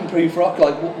today in Proof Rock,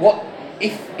 like, what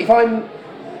if I'm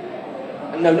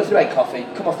know nothing about coffee,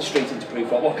 come off the street into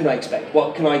Proof Rock, what can I expect?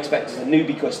 What can I expect as a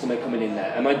newbie customer coming in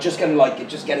there? Am I just going to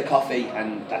just get a coffee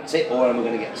and that's it, or am I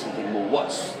going to get something more?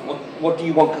 What do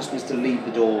you want customers to leave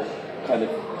the door kind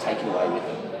of taking away with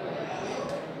them?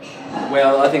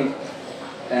 Well, I think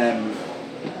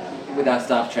with our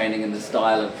staff training and the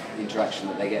style of interaction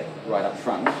that they get right up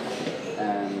front,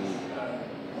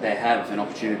 they have an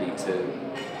opportunity to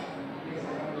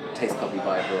taste coffee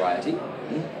by variety,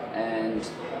 and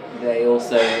they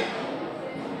also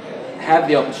have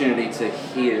the opportunity to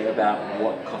hear about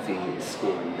what coffee is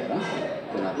scoring better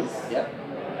than others. Yep.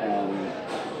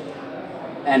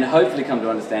 And hopefully come to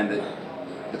understand that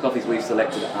the coffees we've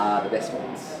selected are the best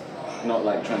ones, not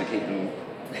like trying to keep them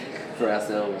for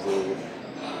ourselves or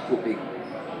put big,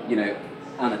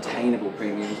 unattainable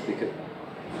premiums, because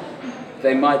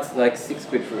they might, like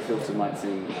 £6 for a filter might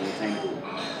seem unattainable.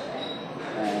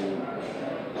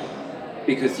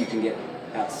 Because you can get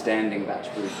outstanding batch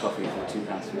brewed coffee for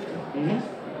 £2.50.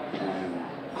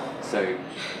 So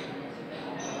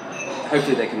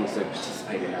hopefully they can also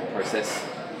participate in that process,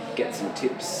 get some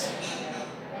tips,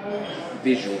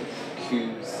 visual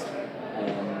cues,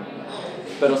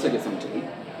 but also get something to eat.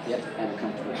 Yep. And a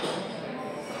comfortable chair.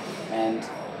 And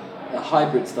a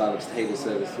hybrid style of table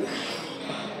service,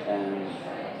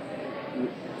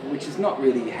 which is not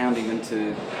really hounding them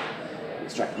to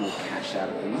extract more cash out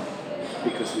of them,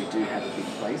 because we do have a big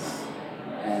place,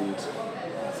 and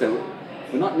so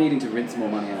we're not needing to rinse more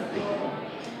money out of people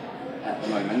at the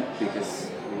moment, because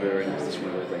we're in a position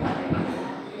where we're making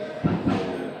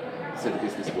so the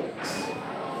business works.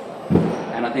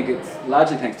 And I think it's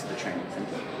largely thanks to the training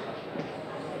centre.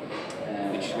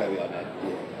 Which is where we are now.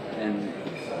 Yeah. And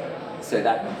so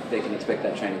that they can expect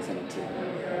that training centre to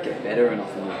get better and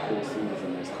offer more courses,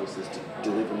 and those courses to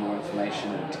deliver more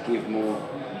information and to give more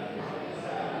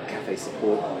cafe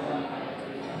support.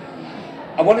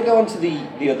 I want to go on to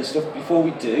the other stuff. Before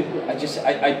we do, I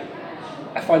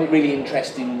find it really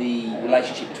interesting, the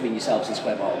relationship between yourselves and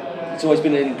Square Mile. It's always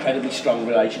been an incredibly strong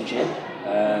relationship,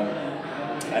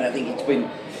 and I think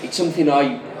it's something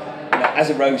as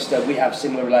a roaster, we have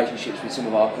similar relationships with some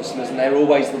of our customers, and they're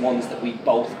always the ones that we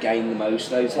both gain the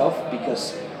most out of,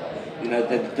 because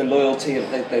the loyalty of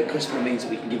the customer means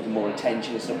that we can give them more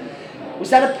attention and stuff. Was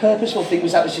that a purposeful thing?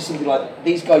 Was just something like,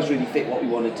 these guys really fit what we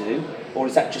want to do, or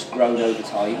has that just grown over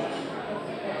time?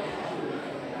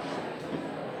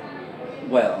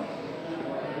 Well,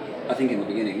 I think in the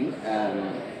beginning,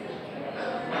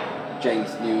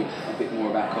 James knew a bit more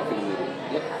about coffee than we did.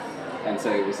 Yep. And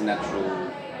so it was a natural,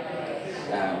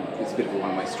 it's a bit of a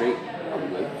one-way street,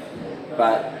 probably.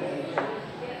 But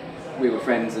we were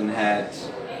friends and had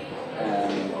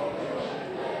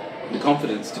the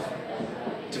confidence to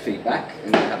feedback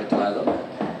and have a dialogue.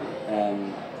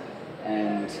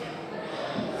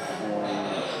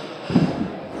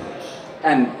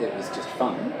 And it was just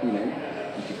fun, you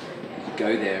could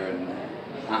go there and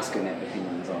ask Annette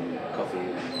opinions on coffee,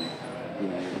 and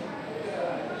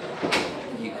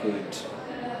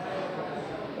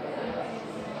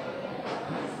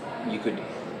you could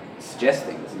suggest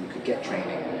things, and you could get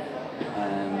training,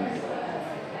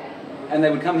 and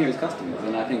they would come here as customers,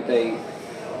 and I think they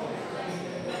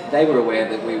were aware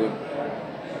that we were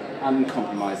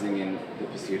uncompromising in the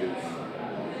pursuit of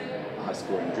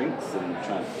high-scoring drinks and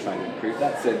trying to improve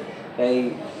that. So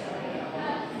they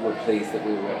were pleased that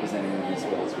we were representing them as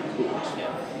well as we could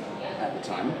at the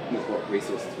time with what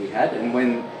resources we had. And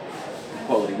when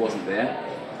quality wasn't there,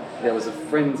 there was a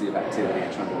frenzy of activity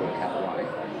trying to work out why,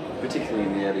 particularly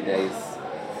in the early days,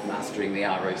 mastering the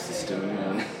RO system,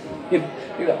 and I think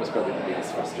that was probably the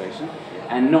biggest frustration,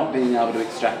 and not being able to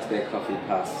extract their coffee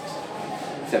past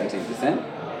 17%,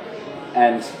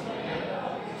 and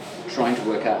trying to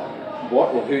work out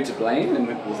what or who to blame, and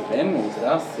was it them or was it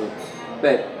us?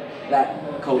 But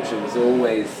that culture was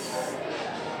always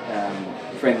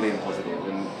friendly and positive,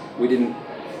 and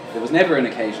there was never an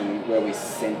occasion where we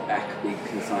sent back big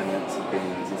consignments of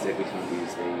opinions and said we can't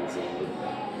use these.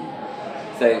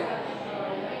 So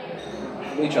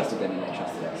we trusted them and they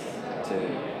trusted us to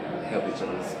help each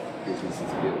other's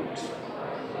businesses build.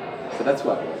 So that's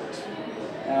what worked.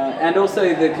 And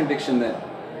also the conviction that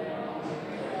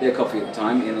their coffee at the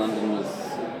time in London was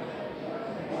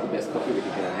the best coffee we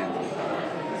could get our hands on.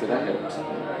 So that helped.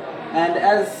 And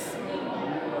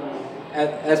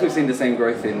as we've seen the same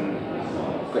growth in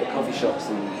great coffee shops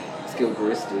and skilled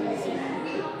baristas,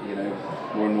 and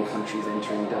more and more countries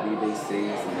entering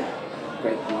WBCs and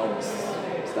great blogs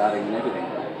starting and everything,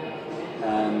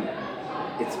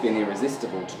 it's been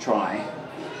irresistible to try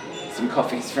some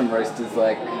coffees from roasters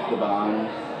like The Barn,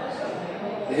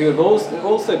 who have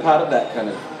also part of that kind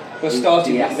of. Well,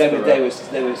 starting with them, they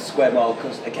were Square Mile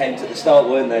because they came to the start,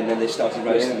 weren't they? And then they started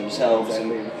roasting themselves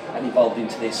and evolved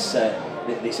into this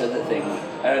other thing.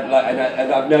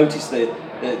 And I've noticed the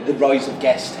rise of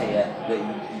guest here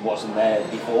that wasn't there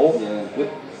before. Yeah.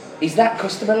 Is that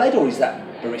customer led or is that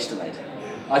barista led?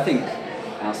 I think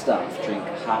our staff drink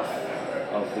half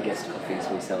of the guest coffees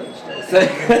we sell each day. So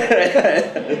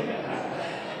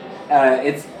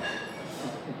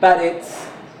it's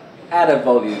at a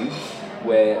volume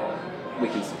where we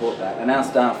can support that, and our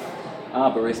staff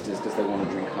are baristas because they want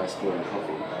to drink high scoring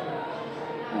coffee,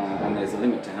 and there's a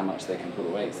limit to how much they can put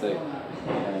away. So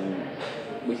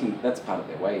we can. That's part of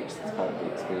their wage. That's part of the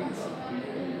experience of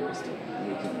being a barista. And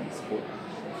we can support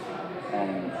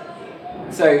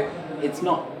that. So it's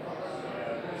not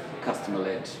customer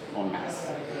led en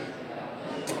masse.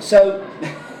 So,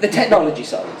 the technology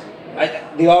side,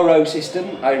 the RO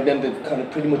system, I remember kind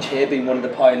of pretty much here being one of the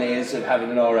pioneers of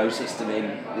having an RO system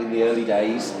in the early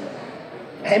days.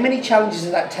 How many challenges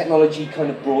has that technology kind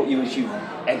of brought you as you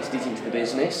entered it into the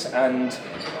business? And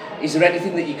is there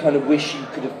anything that you kind of wish you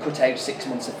could have cut out 6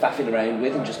 months of faffing around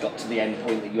with and just got to the end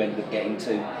point that you ended up getting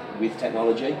to with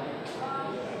technology?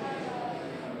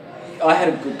 I had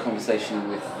a good conversation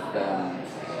with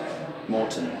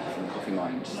Morton from Coffee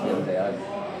Mind the other day. I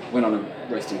went on a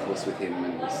roasting course with him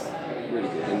and it was really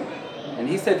good. And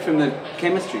he said from the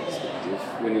chemistry perspective,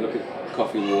 when you look at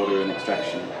coffee, water and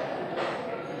extraction,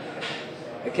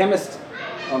 a chemist,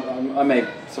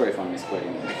 sorry if I'm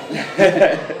misquoting him,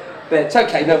 but it's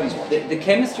okay, nobody's watching. The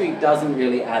chemistry doesn't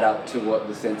really add up to what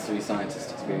the sensory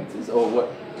scientist experiences, or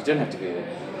what, you don't have to be a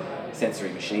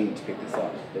sensory machine to pick this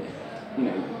up, but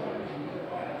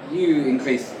you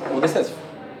increase, this has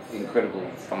incredible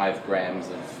 5 grams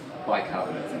of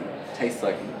bicarbonates and it tastes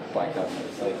like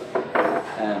bicarbonate. So,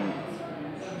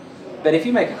 but if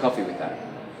you make a coffee with that,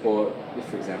 or if,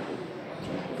 for example,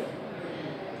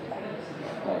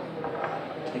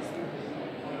 taste it,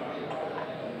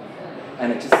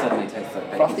 and it just suddenly tastes like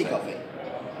baking Frothy soda. coffee.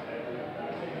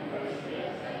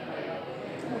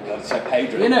 Oh my god, it's so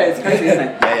powdery. You know, it's crazy, isn't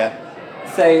it? Yeah.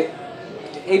 So,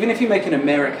 even if you make an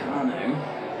Americano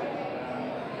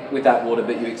with that water,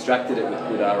 but you extracted it with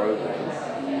good RO grades,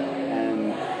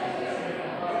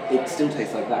 it still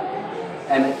tastes like that.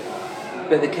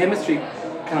 But the chemistry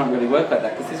can't really work like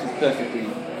that because this was perfectly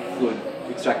good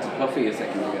extracted coffee a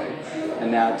second ago,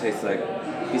 and now it tastes like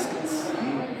biscuits.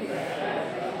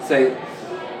 So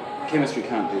chemistry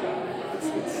can't do that.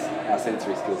 It's our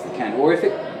sensory skills that can. Or if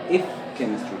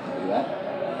chemistry can do that,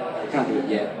 it can't do it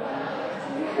yet,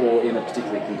 or in a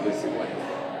particularly conclusive way.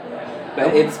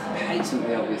 But it's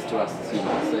patently obvious to us as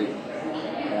humans. So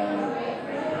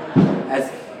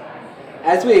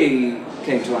as we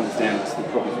came to understand the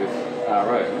problems with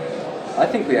RO, I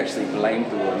think we actually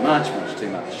blamed the water much too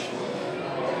much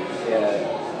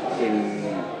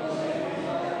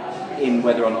in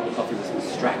whether or not the coffee was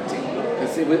extracting.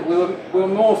 Because we were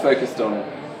more focused on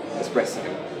espresso.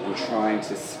 We were trying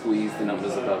to squeeze the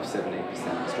numbers above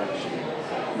 70% extraction.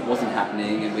 And it wasn't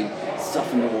happening, and we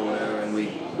soften the water, and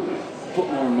we put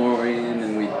more and more in,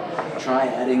 and we try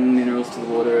adding minerals to the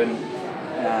water, and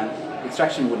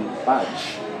extraction wouldn't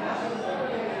budge.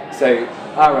 So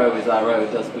RO is RO,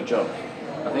 it does a good job,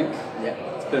 I think. Yeah.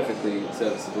 It's perfectly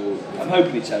serviceable. I'm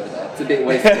hoping it's over there. It's a bit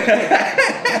wasteful.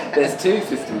 There's 2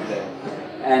 systems there,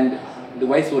 and the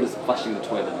wastewater's flushing the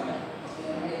toilet in it.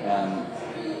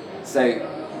 So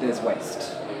there's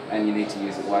waste, and you need to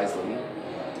use it wisely,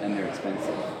 and they're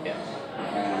expensive. Yeah.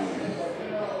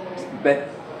 But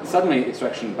suddenly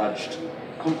extraction budged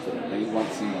confidently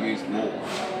once you used more.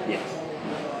 Yeah.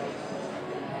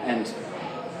 And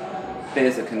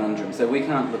there's a conundrum. So we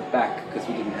can't look back because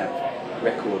we didn't have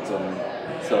records on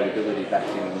solubility back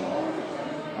in.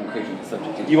 I'm creating the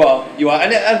subject. You are,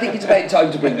 and I think it's about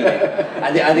time to bring it in.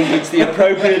 I think it's the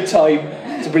appropriate time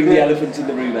to bring the elephant in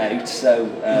the room out. So,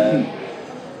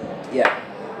 yeah.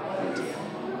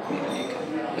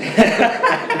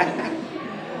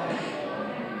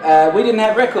 We didn't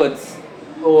have records,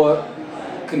 or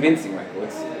convincing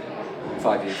records,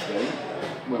 5 years ago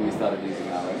when we started using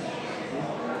RO.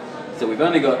 So we've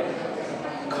only got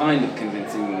kind of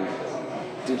convincing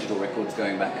digital records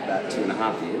going back about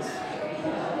 2.5 years.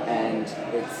 And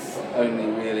it's only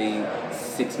really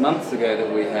 6 months ago that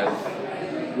we have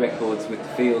records with the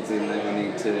fields in that we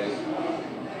need to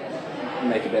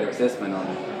make a better assessment on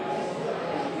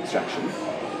extraction.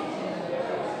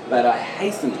 But I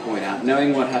hasten to point out,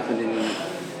 knowing what happened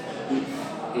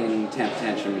in Tampa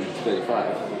Tantrum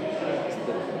 35,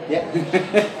 Yeah.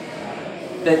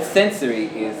 that sensory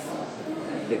is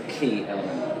the key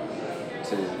element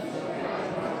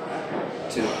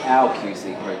to our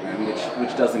QC program,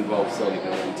 which does involve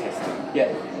solubility testing.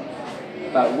 Yeah.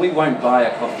 But we won't buy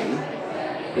a coffee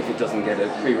if it doesn't get a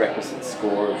prerequisite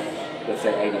score of, let's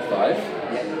say, 85.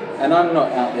 Yeah. And I'm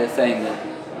not out there saying that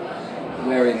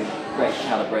we're in great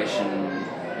calibration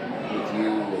with you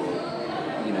or,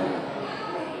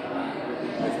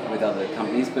 with other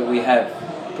companies, but we have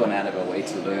gone out of our way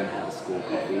to learn how to score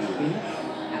coffee and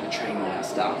how to train all our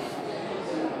staff.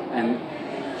 And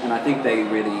I think they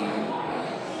really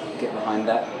get behind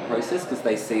that process because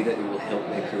they see that it will help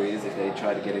their careers if they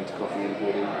try to get into coffee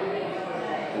importing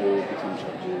or become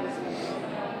judges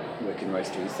and work in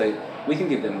roasteries. So we can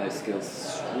give them those skills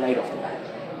straight off the bat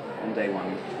on day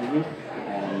one.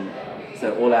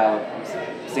 So all our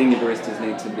senior baristas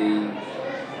need to be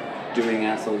doing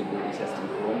our solubility testing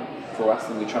for us,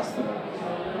 and we trust them,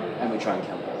 and we try and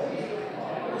count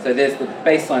that. So there's the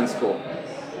baseline score.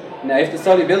 Now if the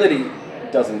solubility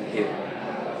doesn't hit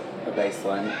a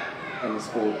baseline and the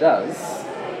score does,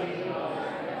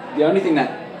 the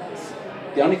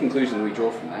only conclusion we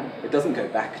draw from that, it doesn't go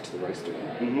back to the roastery.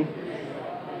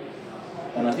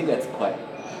 And I think that's quite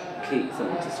key,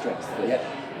 something to stress, that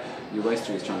your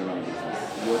roastery is trying to run a business,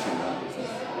 you're trying to run a business.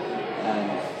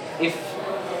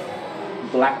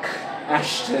 If black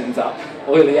ash turns up,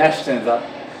 oily ash turns up,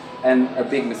 and a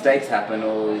big mistakes happen,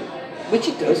 or which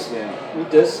it does, it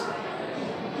does,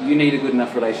 you need a good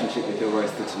enough relationship with your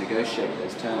roaster to negotiate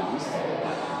those terms.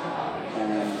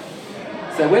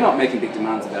 So we're not making big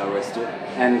demands of our roaster,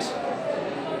 and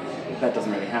that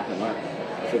doesn't really happen, right?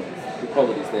 So the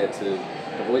quality's there to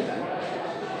avoid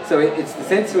that. So it's the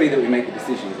sensory that we make the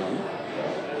decisions on.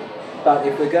 But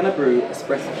if we're going to brew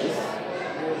espressos,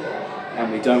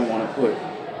 and we don't want to put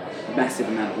a massive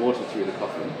amount of water through the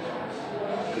coffee,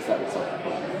 because that would solve the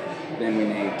problem, then we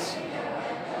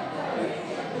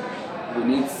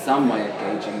need some way of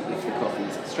gauging if the coffee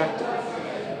is extracted.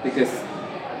 Because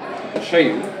I'll show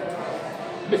you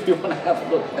if you want to have a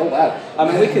look. Oh wow! I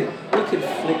mean, we could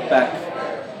flick back.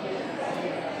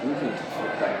 We could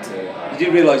flick back to. You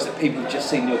do realise that people have just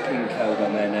seen your PIN code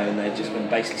on there now, and they're just going to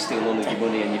basically steal all of your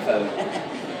money and your phone.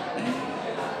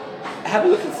 Have a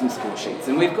look at some score sheets,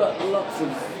 and we've got lots of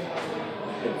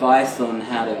advice on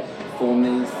how to form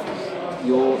these.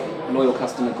 Your loyal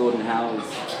customer, Gordon Howells,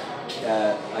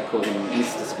 I call him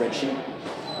Mr. Spreadsheet.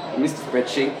 Mr.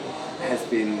 Spreadsheet has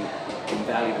been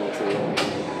invaluable to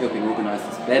helping organise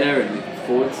this better and moving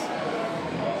forwards.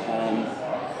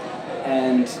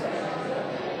 And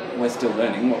we're still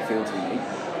learning what fields we need.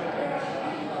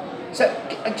 So,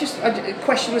 a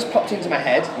question that's popped into my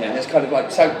head. Yeah. It's kind of like,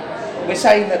 so we're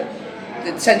saying that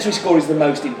the sensory score is the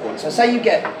most important. So say you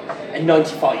get a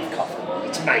 95 coffee,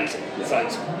 it's amazing. Yeah. So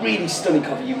it's really stunning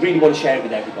coffee, you really want to share it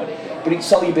with everybody. But its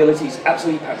solubility is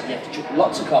absolutely packed. You have to chuck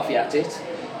lots of coffee at it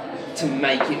to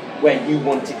make it where you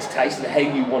want it to taste and how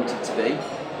you want it to be.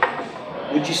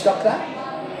 Would you stock that?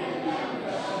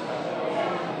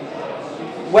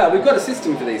 Well, we've got a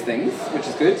system for these things, which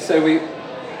is good. So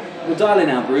we'll dial in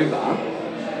our brew bar,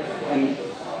 and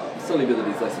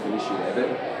solubility is less of an issue there,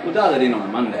 but we'll dial it in on a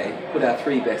Monday, put our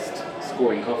 3 best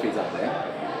scoring coffees up there,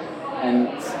 and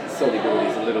solubility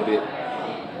is a little bit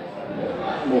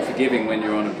more forgiving when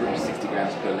you're on a brew 60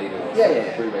 grams per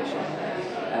litre brew ratio.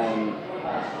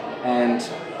 And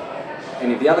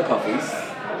any of the other coffees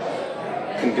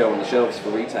can go on the shelves for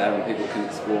retail, and people can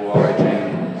explore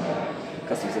origin,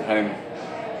 customers at home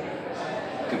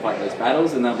can fight those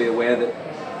battles, and they'll be aware that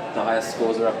the highest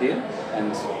scores are up here,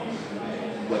 and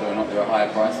whether or not they're a higher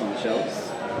price on the shelves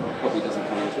probably doesn't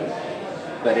come into it.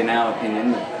 But in our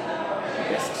opinion, the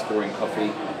best scoring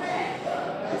coffee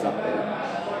is up there.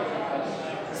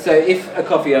 So if a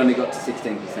coffee only got to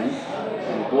 16%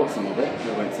 and we bought some of it,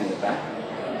 we won't send it back.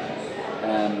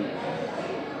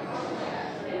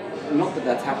 Not that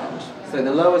that's happened. So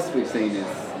the lowest we've seen is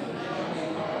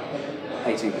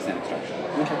 18% extraction.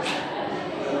 Okay.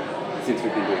 Since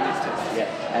we've been doing these tests. Yeah.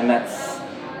 And that's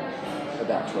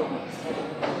about 12 months.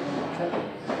 Okay.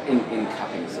 In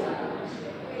cupping soluble.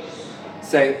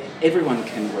 So everyone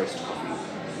can roast coffee,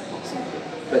 approximately.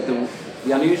 But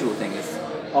the unusual thing is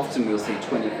often we'll see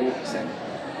 24%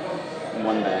 in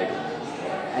one bag,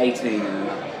 18 in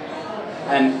another.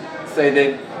 And so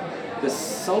the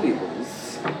solubles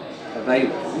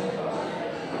available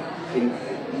in,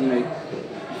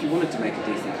 if you wanted to make a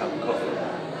decent cup of coffee,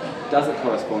 does it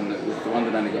correspond that with the one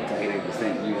that only got to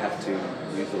 18%, you have to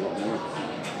use a lot more?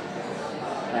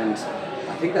 And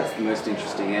I think that's the most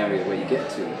interesting area where you get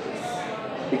to with this.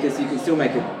 Because you can still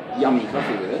make a yummy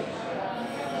coffee with it.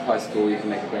 High score, you can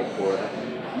make a great pour of it.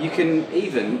 You can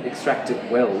even extract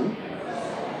it well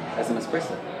as an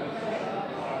espresso,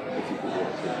 if you put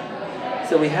water through it.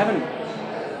 So we haven't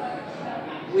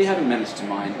managed to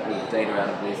mine all the data out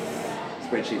of these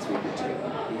spreadsheets we put together.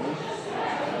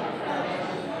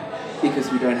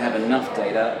 Because we don't have enough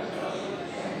data,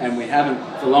 and we haven't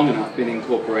for long enough been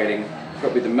incorporating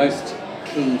probably the most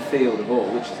key field of all,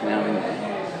 which is now in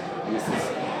there, and this is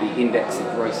the index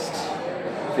of roast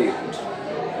field.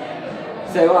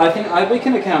 So I think we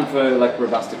can account for like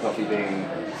Robusta coffee being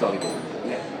soluble.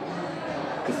 Yeah.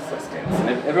 Because it's less dense. And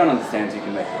everyone understands you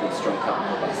can make a good strong cup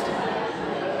of Robusta.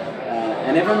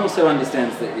 And everyone also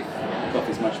understands that if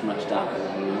coffee is much, much darker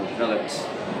and more developed,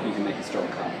 you can make a strong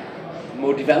cup.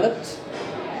 More developed?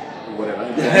 Or whatever.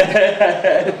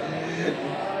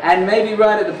 And maybe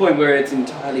right at the point where it's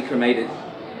entirely cremated,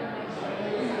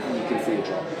 you can see a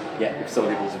drop. Yeah. If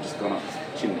solubles have just gone up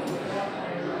the chimney.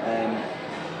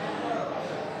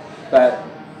 But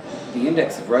the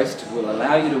index of roast will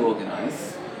allow you to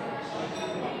organise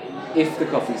if the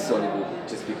coffee is soluble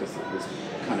just because it was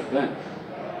kind of burnt.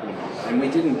 And we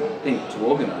didn't think to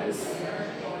organise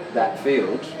that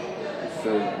field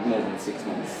for more than 6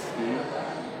 months.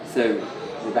 So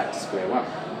we're back to square one.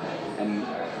 And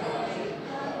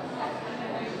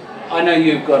I know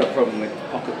you've got a problem with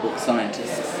pocketbook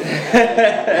scientists.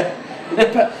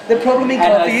 The problem in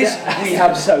coffee is we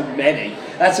have so many.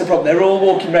 That's the problem. They're all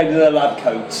walking around in their lab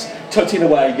coats, tutting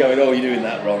away, going, "Oh, you're doing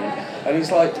that wrong." And it's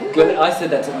like, But I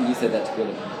said that to him, you said that to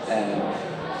Willem.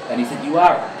 And he said, "You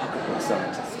are a pocketbook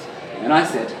scientist." And I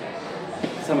said,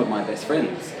 "Some of my best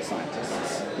friends are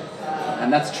scientists."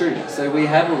 And that's true. So we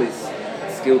have all these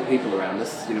skilled people around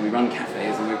us. You know, we run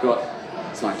cafes and we've got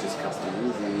scientist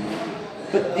customers.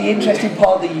 But the interesting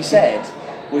part that you said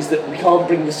was that we can't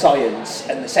bring the science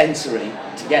and the sensory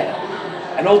together.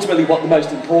 And ultimately what the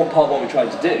most important part of what we're trying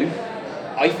to do,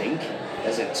 I think,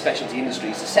 as a specialty industry,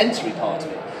 is the sensory part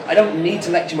of it. I don't need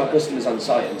to lecture my customers on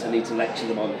science, I need to lecture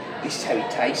them on this is how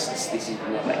it tastes, this is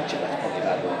not lecture, that's probably a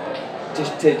bad word, but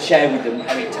just to share with them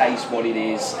how it tastes, what it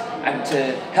is, and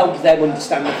to help them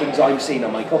understand the things I'm seeing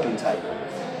on my cupping table.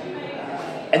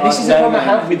 And this is the problem I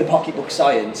have with the pocketbook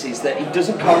science, is that it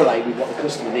doesn't correlate with what the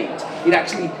customer needs. It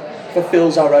actually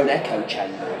fulfills our own echo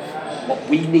chamber of what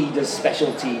we need as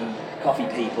specialty coffee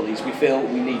people is we feel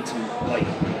we need to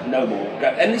know more.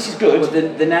 And this is good. Well,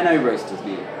 the nano roasters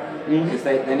do, because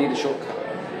they need a shortcut.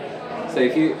 So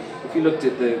if you looked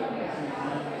at the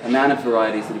amount of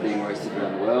varieties that are being roasted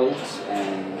around the world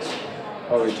and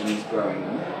origins growing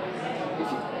them,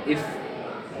 if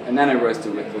a nano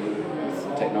roaster with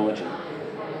the technology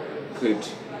could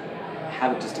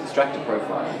have it just extract a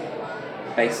profile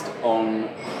based on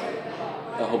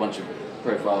a whole bunch of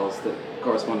profiles that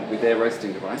corresponded with their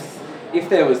roasting device. If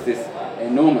there was this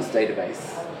enormous database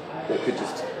that could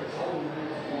just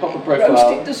pop a profile...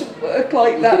 Roasting doesn't work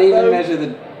like that, you could even though. measure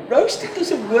the... Roasting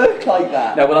doesn't work like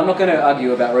that. No, well, I'm not going to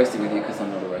argue about roasting with you because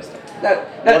I'm not a roaster. No,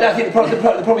 I think the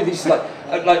problem with this is like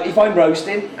if I'm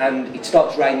roasting and it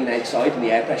starts raining outside and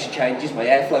the air pressure changes, my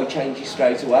airflow changes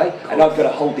straight away, and I've got a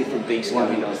whole different beast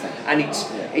going on, and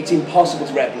it's impossible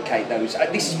to replicate those.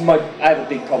 This is I have a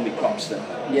big problem with Cropster.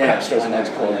 Cropster, as I like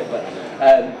to call it, but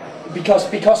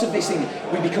because of this thing,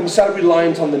 we become so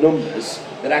reliant on the numbers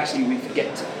that actually we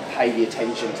forget to pay the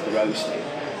attention to the roasting.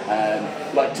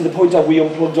 To the point of we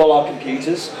unplugged all our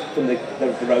computers from the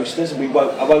roasters, and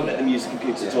I won't let them use the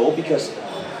computers at all because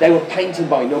they were painting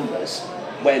by numbers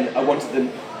when I wanted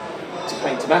them to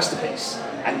paint a masterpiece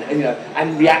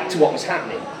and react to what was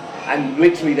happening. And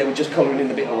literally they were just colouring in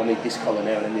the bit. Oh, I need this colour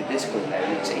now, and I need this colour now.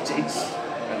 And it's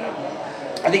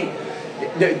I think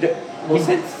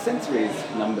sensory is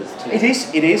numbers too. It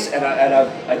is, and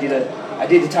I did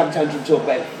a tab tantrum talk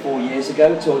about 4 years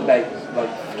ago, talking about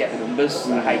forget the numbers,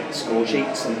 and I hate the score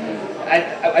sheets, and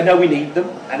I know we need them,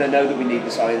 and I know that we need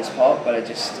the science part, but I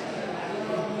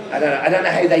don't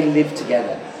know how they live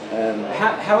together.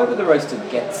 However the roaster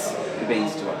gets the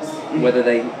beans to us, whether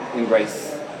they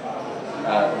embrace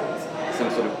some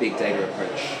sort of big data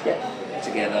approach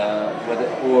together,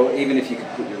 or even if you could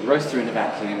put your roaster in a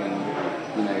vacuum and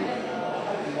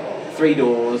 3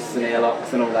 doors and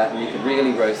airlocks and all that, and you could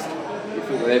really roast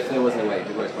if there was a way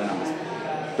to roast by numbers.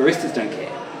 Baristas don't care.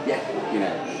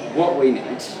 What we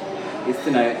need is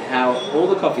to know how all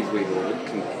the coffees we've ordered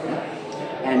compare,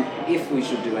 and if we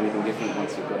should do anything different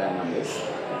once we've got our numbers.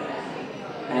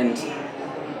 And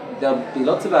there'll be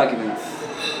lots of arguments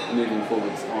moving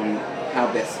forwards on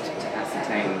how best to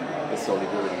ascertain the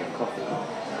solubility of coffee,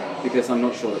 because I'm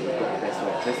not sure that we've got the best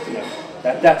way of testing it.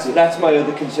 That's my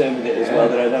other concern with it as well.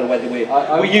 That I don't know whether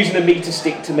we're using a meter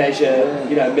stick to measure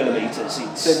millimeters.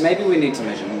 So maybe we need to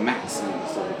measure maximum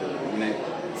solubility.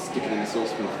 Stick it in a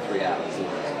saucepan for 3 hours.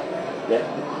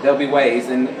 There'll be ways,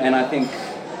 and I think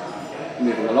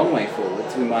moving a long way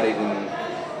forwards, we might even.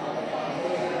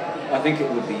 I think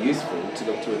it would be useful to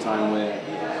look to a time where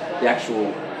the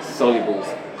actual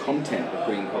solubles content of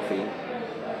green coffee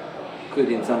could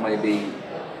in some way be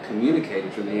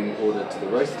communicated from the order to the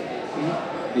roaster.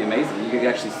 It'd be amazing. You could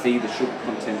actually see the sugar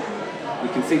content. You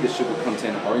can see the sugar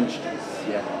content of orange juice.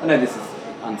 Yeah. I know this is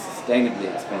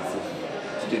unsustainably expensive,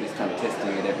 do this kind of testing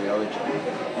at every origin,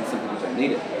 and some people don't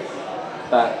need it.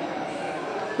 But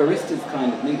baristas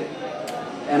kind of need it.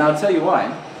 And I'll tell you why.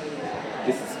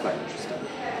 This is quite interesting.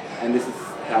 And this is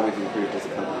how we've improved as a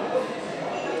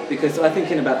company. Because I think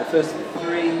in about the first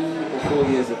 3 or 4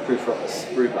 years of Proof Rocks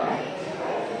Brew Bar,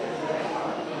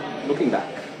 looking back,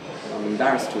 I'm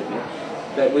embarrassed to admit,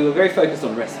 but we were very focused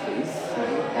on recipes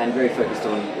and very focused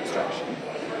on extraction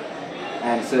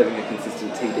and serving a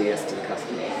consistent TDS to the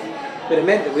customers. But it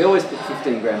meant that we always put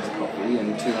 15 grams of coffee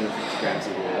and 250 grams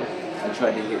of water and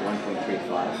tried to hit 1.35.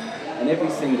 And every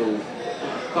single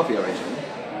coffee origin,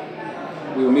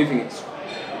 we were moving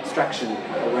extraction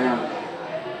around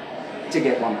to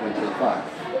get 1.35.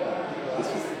 This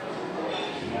was...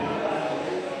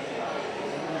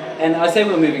 And I say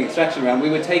we were moving extraction around, we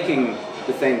were taking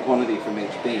the same quantity from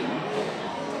each bean,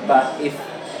 but if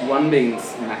one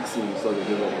bean's maximum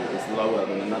solubility is lower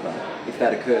than another, if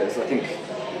that occurs, I think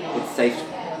it's safe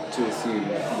to assume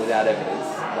without evidence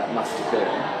that must occur,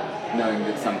 knowing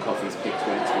that some coffee's picked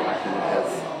when it's ripe and it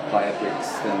has higher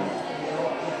bricks than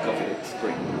coffee that's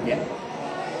green. Yeah.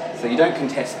 So you don't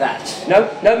contest that. No.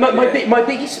 My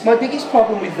biggest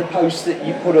problem with the post that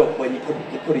you put up when you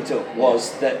put it up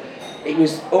was that it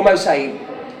was almost saying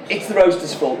it's the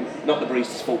roaster's fault, not the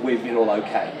barista's fault. We've been all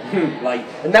okay.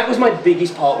 And that was my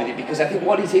biggest part with it, because I think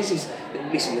what it is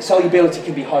listen, the solubility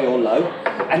can be high or low,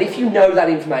 and if you know that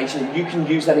information, you can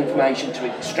use that information to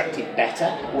extract it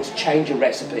better or to change a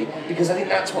recipe, because I think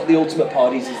that's what the ultimate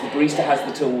part is the barista has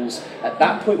the tools at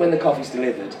that point when the coffee's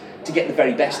delivered to get the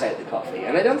very best out of the coffee.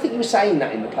 And I don't think you were saying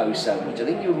that in the post so much. I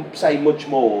think you were saying much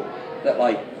more that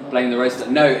blame the roaster.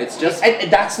 No, it's just...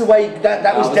 And that's the way,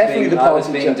 that was definitely the part. I was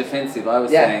being defensive. I was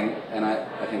saying, and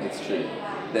I think it's true,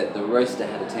 that the roaster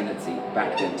had a tendency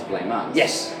back then to blame us.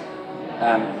 Yes.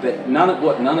 But none of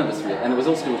us really, and it was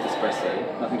also to do with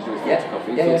espresso, nothing to do with filter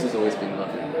coffee. Filter has always been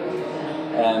lovely.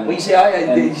 Well, you see,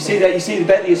 you see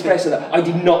the espresso. That I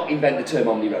did not invent the term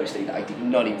omni roast either. I did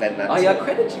not invent that. I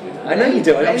credit you with that. I know you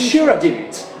do. I'm sure I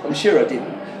didn't.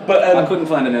 But I couldn't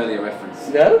find an earlier reference.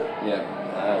 No. Yeah.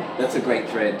 That's a great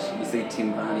thread. You see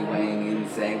Tim Varney weighing in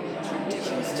saying it's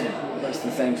ridiculous to roast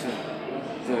the same for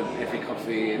every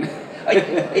coffee. And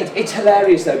it's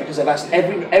hilarious though, because I've asked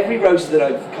every roaster that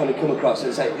I've kind of come across,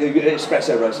 and say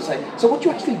espresso roaster, say, so what do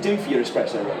you actually do for your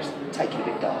espresso roast? Take it a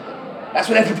bit darker. That's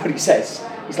what everybody says.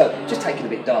 It's like, just take it a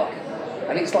bit darker,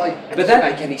 and it's like, but that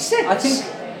doesn't make any sense. I think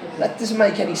that doesn't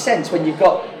make any sense when you've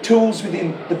got tools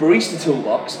within the barista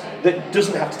toolbox that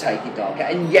doesn't have to take it darker.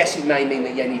 And yes, it may mean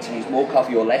that you need to use more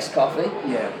coffee or less coffee.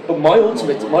 Yeah. But my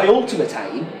ultimate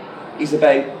aim is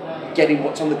about getting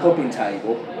what's on the cupping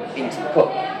table into the cup.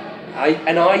 I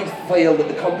feel that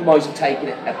the compromise of taking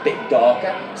it a bit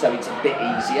darker, so it's a bit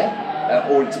easier,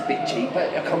 or it's a bit cheaper,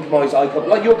 a compromise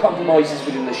like your compromises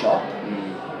within the shop.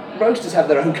 Roasters have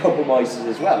their own compromises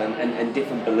as well, and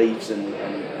different beliefs and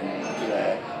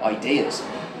ideas,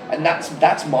 and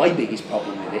that's my biggest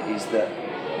problem with it, is that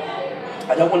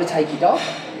I don't want to take it darker,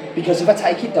 because if I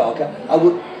take it darker, I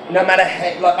will, no matter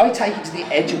how, I take it to the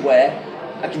edge of where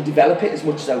I can develop it as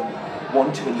much as I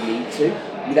want to and need to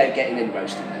without getting any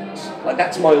roasting notes.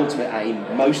 That's my ultimate aim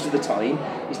most of the time,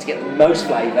 is to get the most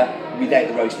flavour without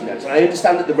the roasting notes. And I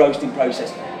understand that the roasting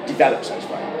process develops those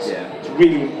flavours. Yeah. It's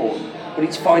really important, but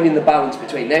it's finding the balance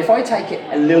between. Now, if I take it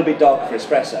a little bit darker for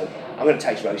espresso, I'm going to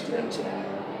taste roasting notes in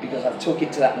it, because I've took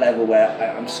it to that level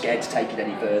where I'm scared to take it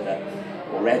any further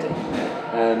already.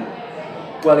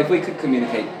 Well, if we could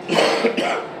communicate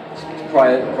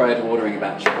prior to ordering a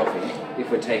batch of coffee, if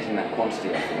we're taking that quantity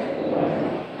of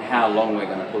it, how long we're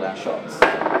going to pull our shots,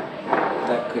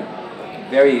 that could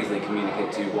very easily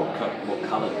communicate to what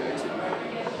colour to go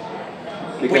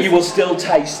to. But you will still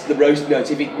taste the roasting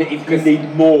notes if you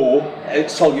need more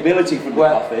solubility from the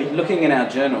coffee. Looking in our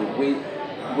journal,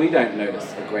 we don't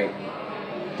notice a great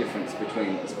difference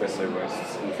between espresso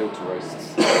roasts and filter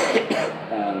roasts.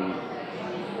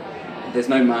 There's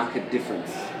no marked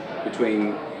difference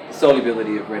between the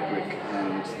solubility of red brick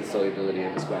and the solubility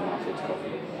of a Square Mile filter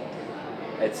coffee.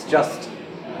 It's just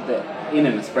that in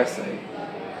an espresso,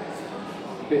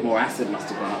 a bit more acid must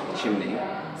have gone up the chimney,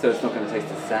 so it's not going to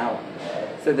taste as sour.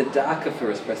 So the darker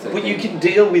for espresso... But you can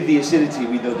deal with the acidity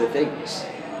with other things.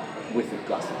 With a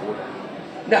glass of water.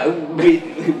 No,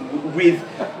 with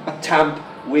tamp,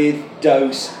 with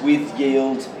dose, with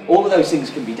yield, all of those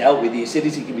things can be dealt with. The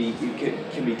acidity can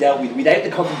be dealt with without the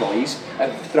compromise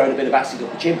of throwing a bit of acid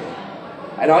up the chimney.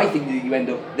 And I think that you end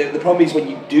up... The problem is when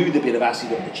you do the bit of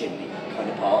acid up the chimney kind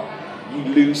of part, you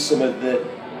lose some of the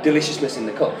deliciousness in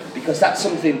the cup. Because that's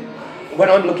something... When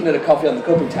I'm looking at a coffee on the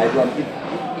cupping table,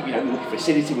 we're looking for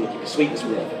acidity, we're looking for sweetness,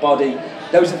 we're looking for body.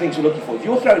 Those are the things we're looking for. If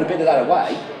you're throwing a bit of that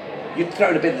away, you're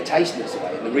throwing a bit of the tastiness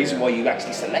away, and the reason why you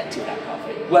actually selected that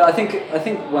coffee. Well, I think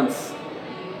once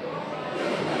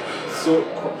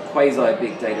quasi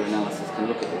big data analysis can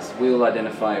look at this, we'll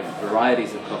identify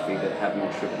varieties of coffee that have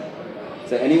more sugar.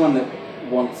 So anyone that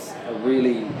wants a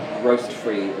really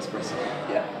roast-free espresso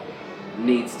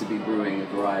needs to be brewing a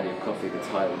variety of coffee that's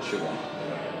higher in sugar,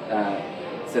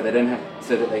 so that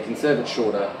they can serve it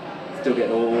shorter, still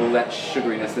get all that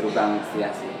sugariness that'll balance the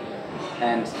acid,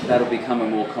 and that'll become a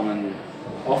more common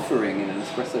offering in an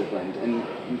espresso blend, and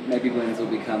maybe blends will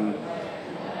become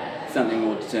something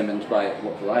more determined by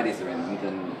what varieties are in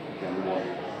them than what.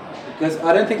 Because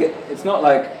I don't think it's not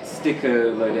like stick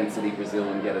a low density Brazil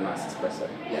and get a nice espresso.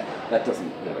 Yeah. That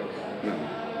doesn't work. No.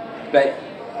 But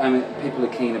I mean, people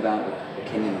are keen about the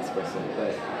Kenyan espresso,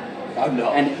 but I'm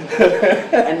not.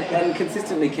 And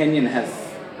consistently Kenyan has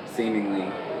seemingly,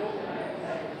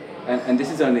 and this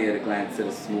is only at a glance at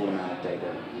a small amount of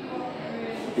data,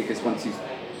 because once you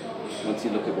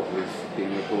look at what we've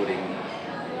been recording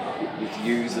with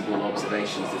usable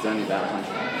observations, there's only about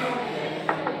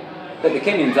 100. But the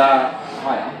Kenyans are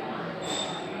higher,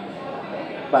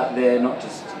 but they're not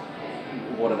just,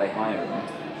 what are they higher in?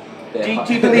 Do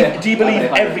you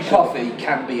believe every coffee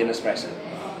can be an espresso?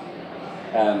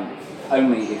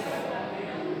 Only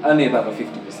above a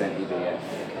 50% EBF,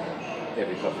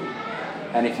 every coffee.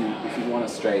 And if you want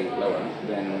to stray lower,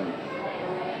 then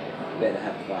better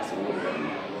have a glass of water.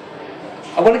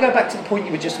 I want to go back to the point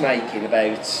you were just making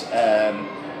about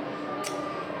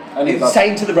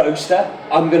saying to the roaster,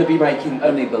 I'm going to be making...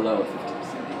 Only below a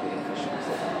 50% EBF, I should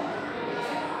say.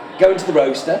 Going to the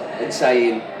roaster and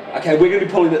saying, okay, we're going to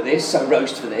be pulling at this, so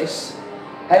roast for this.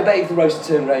 How about if the roaster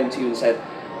turned around to you and said,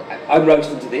 I'm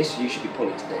roasting to this, you should be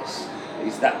pulling to this?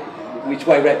 Is that... Which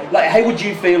way round? Like, how would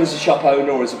you feel as a shop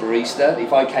owner or as a barista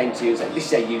if I came to you and said, this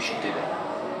is how you should do it?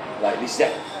 Like, this is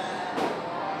how...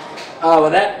 Oh,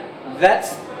 well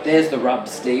there's the rub,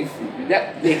 Steve.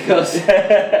 Yeah. Because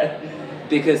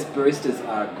baristas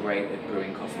are great at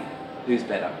brewing coffee. Who's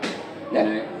better? Yeah.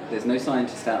 You know, there's no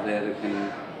scientist out there that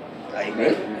can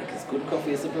make as good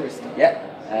coffee as a barista. Yeah.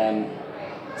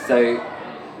 So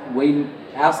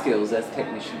our skills as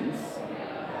technicians,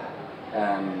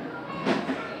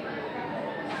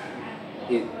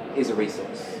 it is a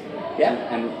resource. Yeah.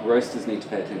 And roasters need to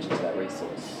pay attention to that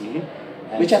resource. Mm-hmm.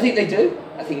 Which I think they do.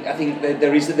 I think that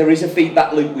there is a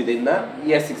feedback loop within that.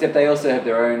 Yes, except they also have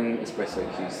their own espresso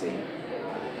QC,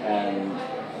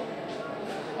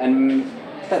 and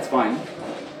that's fine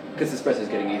because espresso is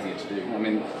getting easier to do. I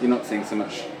mean, you're not seeing so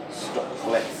much stock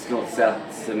flats, north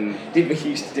souths, and Did we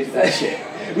used to do that shit?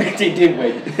 We did, didn't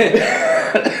we?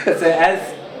 So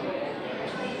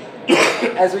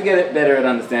as we get better at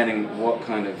understanding what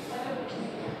kind of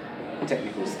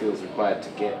technical skills required to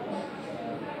get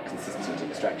consistent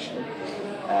extraction,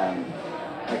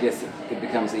 I guess it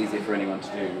becomes easier for anyone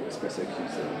to do espresso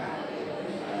QC.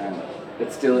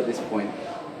 But still, at this point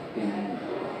in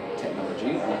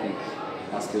technology, I think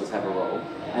our skills have a role,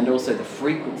 and also the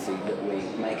frequency that we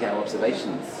make our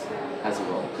observations has a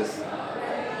role, because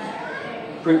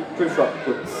Proofrock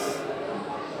puts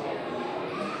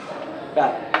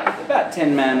about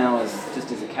 10 man hours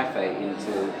just as a cafe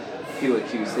into pure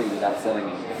QC without selling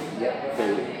anything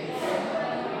per week.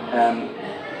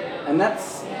 And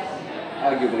that's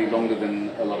arguably longer than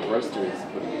a lot of roasters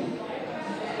are putting in.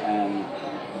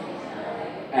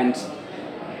 And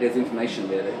there's information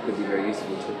there that could be very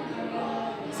useful too.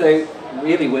 So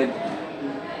really we're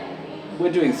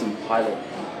doing some pilot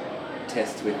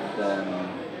tests with the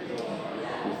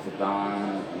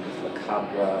Barn and with La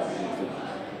Cabra and with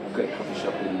a great coffee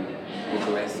shop in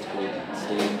Bucharest called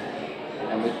Steam.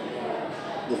 And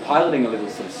we're piloting a little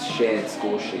sort of shared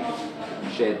score sheet,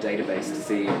 shared database to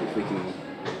see if we can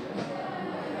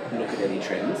look at any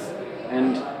trends.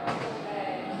 And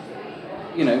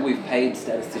you know, we've paid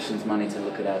statisticians money to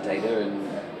look at our data, and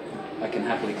I can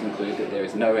happily conclude that there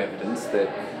is no evidence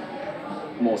that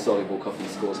more soluble coffee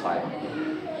scores higher.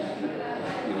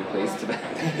 You'll be pleased to that.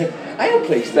 I am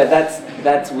pleased. But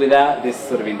that's without this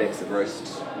sort of index of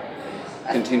roast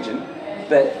contingent.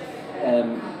 But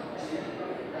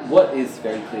what is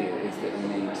very clear is that we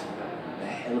need a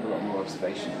hell of a lot more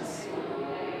observations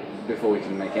before we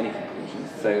can make any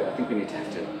conclusions. So I think we need to have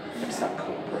to start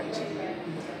cooperating.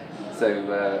 So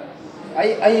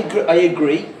I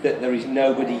agree that there is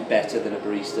nobody better than a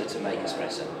barista to make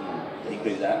espresso. I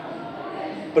agree with that.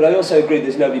 But I also agree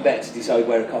there's nobody better to decide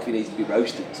where a coffee needs to be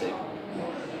roasted to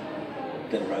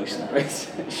than a roaster.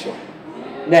 sure.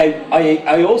 Now,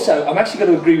 I'm actually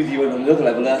going to agree with you on another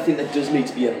level, and I think there does need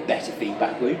to be a better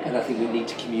feedback loop, and I think we need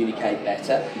to communicate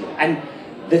better. And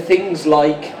the things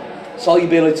like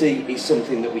solubility is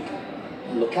something that we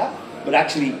can look at, but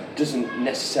actually doesn't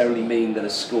necessarily mean that a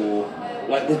score,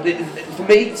 like for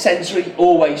me, sensory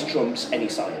always trumps any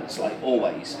science, like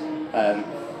always. And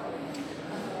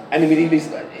I mean,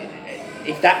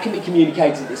 if that can be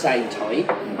communicated at the same time,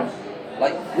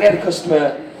 like we had a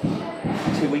customer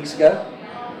 2 weeks ago,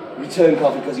 return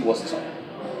coffee because he wasn't soluble.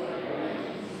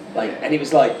 Like, and it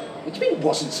was like, what do you mean it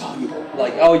wasn't soluble?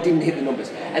 Like, oh, it didn't hit the numbers.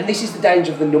 And this is the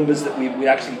danger of the numbers that we're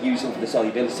actually using for the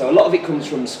solubility. So a lot of it comes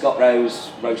from Scott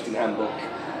Rowe's Roasting Handbook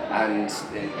and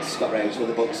Scott Rowe's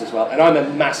other books as well. And I'm a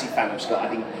massive fan of Scott. I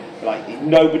think like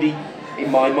nobody in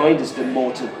my mind has done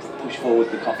more to push forward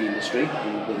the coffee industry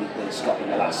than Scott in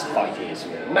the last 5 years.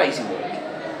 Amazing work.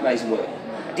 Amazing work.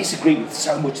 I disagree with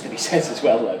so much that he says as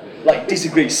well though. Like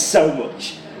disagree so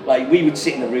much. Like we would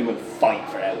sit in a room and fight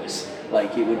for hours.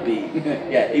 Like it would be,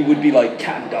 it would be like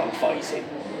cat and dog fighting.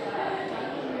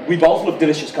 We both love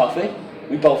delicious coffee.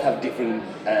 We both have different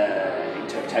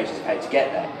interpretations of how to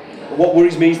get there. But what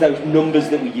worries me is those numbers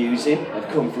that we're using have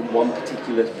come from one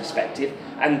particular perspective.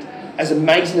 And as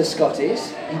amazing as Scott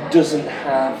is, he doesn't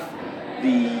have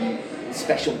the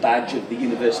special badge of the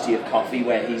University of Coffee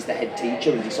where he's the head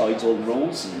teacher and decides all the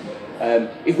rules.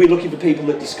 If we're looking for people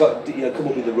that come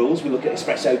up with the rules, we look at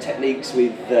espresso techniques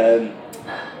with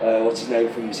what's his name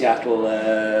from Seattle,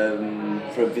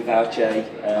 from Vivace.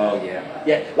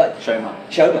 Like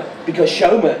Shoma, because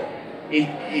Shoma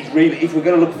is really, if we're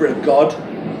going to look for a god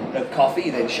of coffee,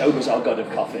 then Shoma's our god of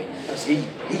coffee, because he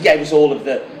gave us all of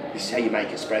the. This is how you make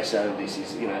espresso. This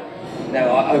is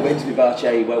Now I went to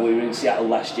Vivace when we were in Seattle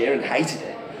last year and hated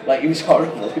it. Like it was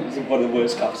horrible. It was one of the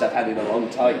worst coffees I've had in a long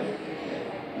time.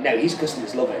 No, his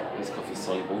customers love it. His coffee's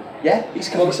soluble. Yeah, his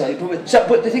coffee's soluble.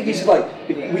 But the thing is, like,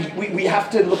 we have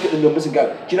to look at the numbers and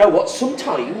go, do you know what?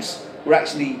 Sometimes we're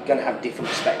actually going to have different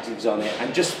perspectives on it.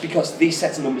 And just because these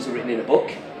sets of numbers are written in a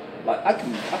book, like, I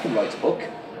can write a book.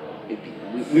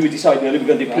 We were deciding earlier we're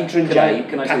going to do Peter and Jay,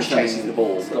 catch chasing the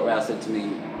ball. Scott Rowe said to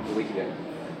me a week ago,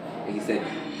 he said,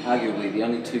 arguably the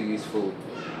only two useful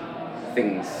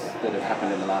things that have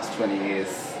happened in the last 20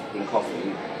 years in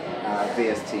coffee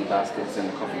VST baskets and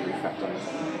the coffee refractors.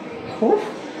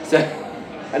 So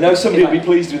I know somebody will be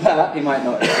pleased with that. He might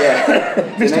not. Yeah,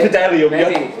 Mr. Fidelio.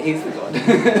 Maybe he's the god.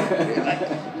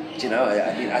 Do you know?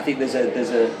 I think there's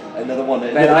another one.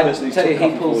 Man, I tell you,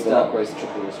 he pulls dark roast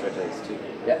triple ristrettos too.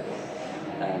 Yeah.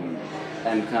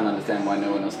 And can't understand why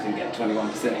no one else can get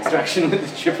 21% extraction with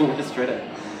the triple ristretto.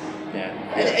 Yeah.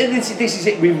 And this is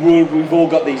it. We've all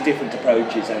got these different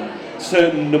approaches and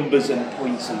certain numbers and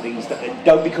points and things that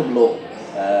don't become law.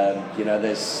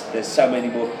 There's so many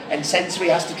more, and sensory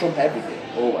has to trump everything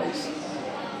always.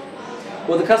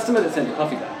 Well, the customer that sent a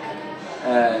coffee back,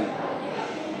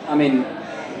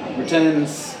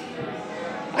 returns.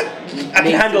 I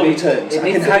can handle returns.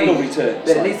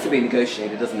 But it needs to be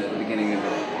negotiated, doesn't it, at the beginning of the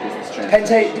business It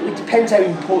transaction? depends how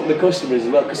important the customer is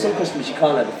as well, because some customers you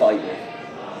can't have a fight with.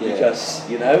 Yeah. Because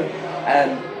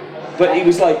but it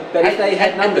was like. But if they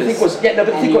had numbers. The thing was, but the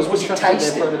thing was it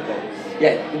tasty?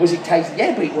 Yeah, was it tasty?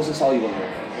 Yeah, but it wasn't soluble enough.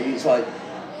 And it's like,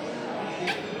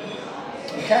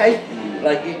 okay,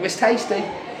 like it was tasty.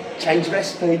 Change the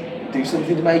recipe. Do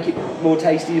something to make it more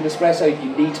tasty in espresso. If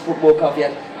you need to put more coffee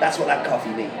in, that's what that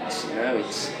coffee needs.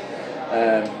 It's.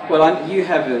 You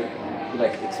have a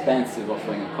expansive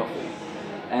offering of coffee,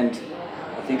 and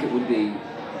I think it would be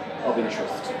of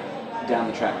interest down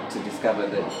the track to discover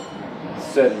that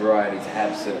certain varieties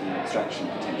have certain extraction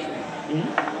potential.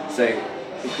 Mm-hmm. So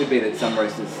it could be that some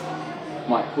roasters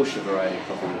might push a variety of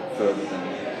coffee further than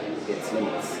its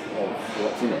limits of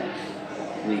what's in it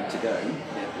need to go,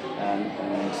 and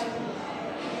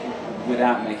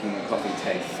without making the coffee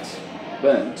taste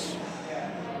burnt,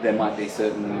 there might be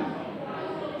certain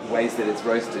ways that it's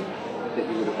roasted that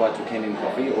you would apply to a Kenyan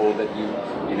coffee, or that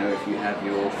if you have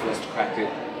your first crack at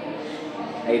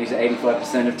 80 to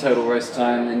 85% of total roast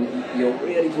time, and you're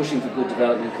really pushing for good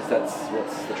development because that's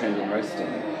what's the trend in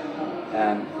roasting,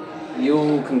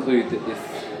 you'll conclude that this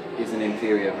is an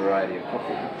inferior variety of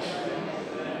coffee.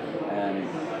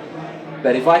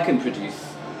 But if I can produce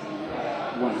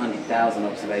 100,000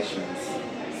 observations,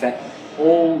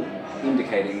 all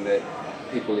indicating that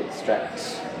people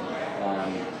extract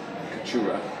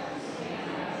Kachura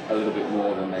a little bit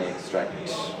more than they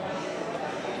extract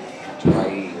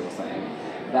Hawaii or something,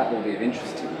 that will be of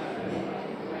interest to you.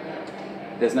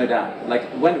 There's no doubt. Like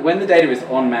when the data is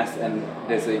en masse and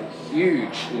there's a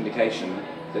huge indication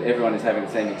that everyone is having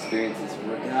the same experiences,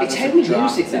 it's how we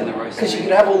use it then, because you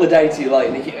can have all the data you like,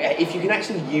 and if you can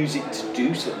actually use it to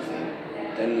do something,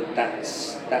 then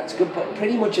that's good. But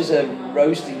pretty much as a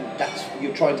roasting,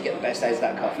 you're trying to get the best out of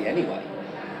that coffee anyway.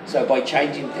 So by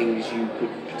changing things, you could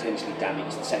potentially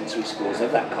damage the sensory scores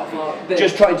of that coffee. But-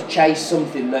 Just trying to chase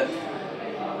something that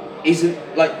isn't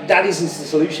that isn't the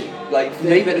solution. Like for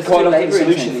me, But it's quite too often the labour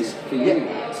solution is intensive for you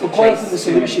to but quite chase often the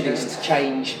too many solution is things. to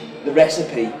change the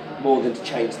recipe more than to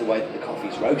change the way that the coffee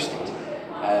is roasted.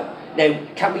 Now,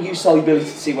 can we use solubility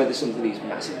to see whether something is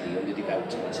massively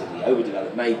underdeveloped or massively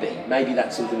overdeveloped? Maybe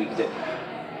that's something we could do.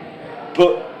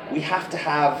 But we have to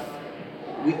have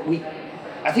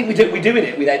I think we're doing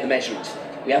it without the measuring stick.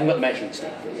 We haven't got the measuring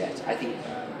stick for it yet. I think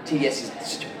TDS is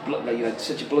such a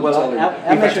blunt Well, tolerant.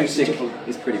 our measuring stick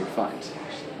is pretty refined.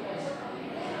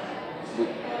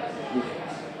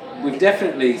 We've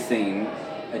definitely seen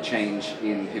a change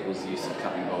in people's use of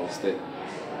cupping bowls that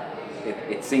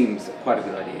it seems quite a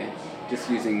good idea, just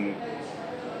using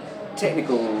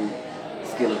technical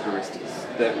skill of baristas,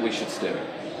 that we should stir it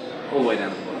all the way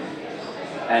down to the bottom.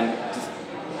 And just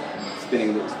spinning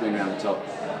a little spoon around the top,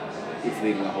 it's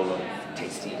leaving a whole lot of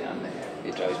tasty down there.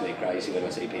 It drives me crazy when I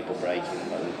see people breaking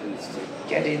and it's like,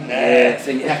 get in there. Yeah, so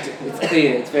you have to, it's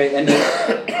clear, it's very,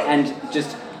 and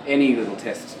just any little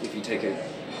test, if you take a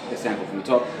sample from the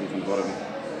top and from the bottom,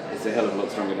 it's a hell of a lot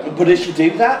stronger down. But as you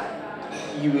do that,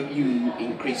 you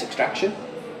increase extraction,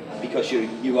 because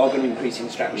you are going to increase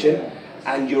extraction,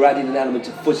 and you're adding an element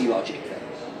of fuzzy logic then.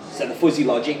 So the fuzzy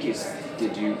logic is,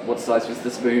 what size was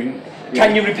the spoon?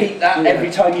 can you repeat that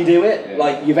every time you do it? Yeah.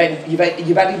 Like you've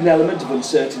added an element of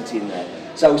uncertainty in there.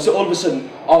 So all of a sudden,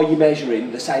 are you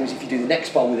measuring the same as if you do the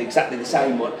next bowl with exactly the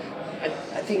same one? I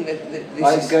think that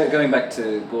this is... Going back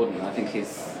to Gordon, I think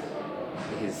his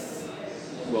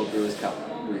World Brewers Cup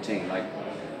routine, like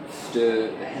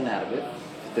stir the hell out of it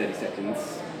for 30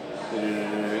 seconds,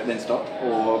 then stop,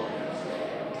 or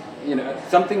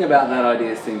something about that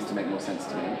idea seems to make more sense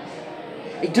to me.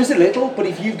 It does a little, but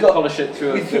if you've got... Polish it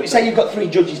through say you've got 3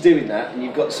 judges doing that, and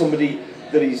you've got somebody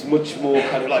that is much more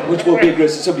kind of like much more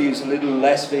vigorous, and somebody who's a little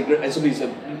less vigorous, and somebody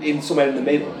who's in somewhere in the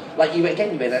middle. Like you made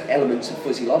elements of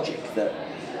fuzzy logic that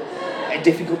are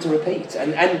difficult to repeat.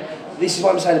 And this is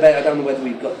what I'm saying about I don't know whether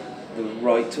we've got the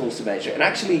right tools to measure, and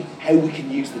actually how we can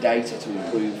use the data to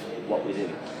improve what we're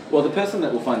doing. Well, the person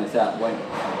that will find this out won't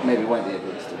be a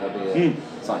barista, they'll be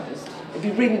a scientist. It'd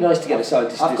be really nice to get a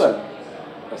scientist. I've got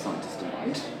a scientist in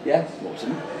mind. Yeah.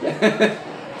 Watson. Yeah.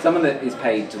 Someone that is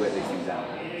paid to work these things out.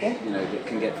 Yeah. That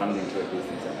can get funding to work these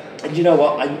things out. And you know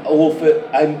what?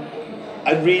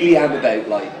 I really am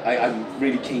about I'm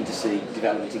really keen to see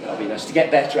development in coffee, to get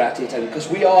better at it, and because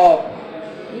we're not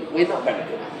very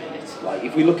good at it. Like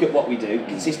if we look at what we do,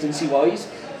 consistency wise,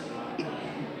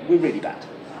 we're really bad.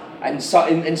 And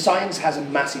science has a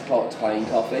massive part to play in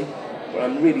coffee. But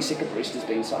I'm really sick of baristas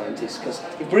being scientists, because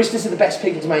if baristas are the best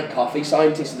people to make coffee,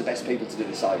 scientists are the best people to do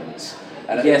the science.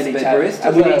 And Yes, we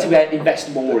but need to invest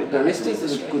more in that. Baristas are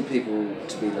the good people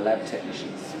to be the lab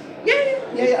technicians.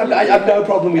 Yeah. I have no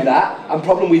problem with that. I'm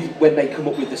problem with when they come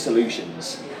up with the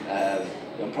solutions.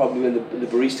 I'm problem when the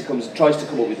barista tries to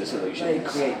come up with the solutions. They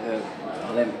create the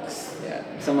polemics. Yeah.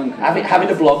 Someone Having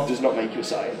a blog does not make you a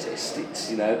scientist. It's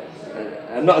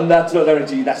and that's not directed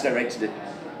to you. That's directed at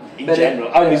in general.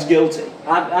 I'm as guilty.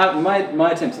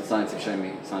 My attempts at science have shown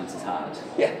me science is hard.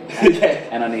 Yeah.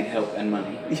 And I need help and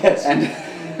money. Yes. And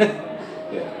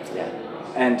yeah.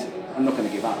 And I'm not going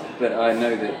to give up, but I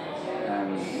know that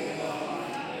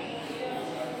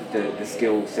the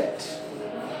skill set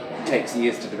takes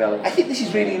years to develop. I think this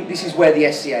is where the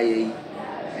SCAA,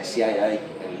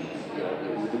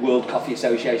 and, the World Coffee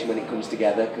Association, when it comes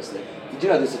together, because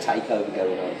there's a takeover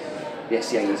going on. The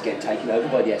SCAA is getting taken over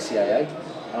by the SCAA.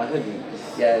 I heard you.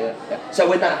 Yeah. So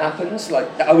when that happens,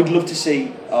 I would love to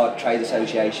see our trade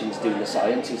associations doing the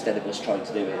science instead of us trying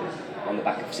to do it on the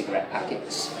back of cigarette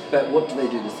packets. But what do they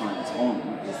do the science on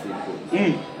is the important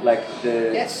thing.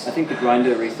 Yes. I think the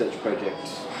Grinder research project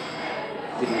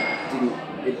didn't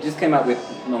it just came up with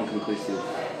non-conclusive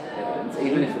evidence,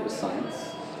 even if it was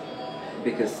science,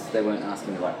 because they weren't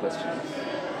asking the right questions.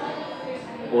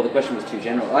 Or the question was too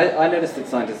general. I noticed that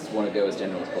scientists want to go as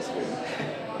general as possible.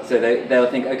 So they'll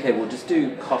think, okay, we'll just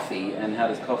do coffee, and how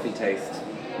does coffee taste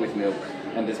with milk,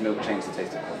 and does milk change the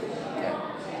taste of coffee? Yeah.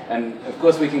 And of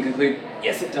course we can conclude,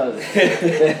 yes it does.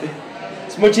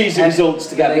 It's much easier results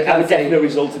to have a definite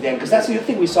result at the end, because that's the other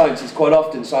thing with science, is quite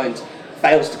often science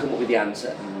fails to come up with the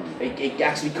answer. It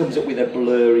actually comes up with a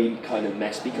blurry kind of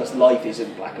mess, because life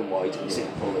isn't black and white and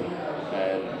simple.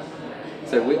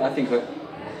 I think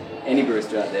any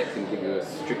barista out there can give you a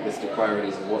strict list of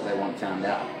priorities of what they want found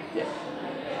out. Yeah.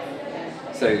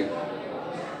 So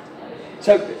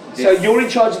you're in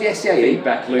charge of the SCAE.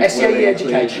 Feedback loop. SCAE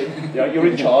education. You're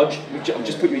in charge. I've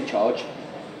just put you in charge,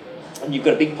 and you've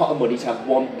got a big pot of money to have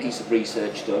one piece of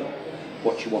research done.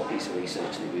 what's your one piece of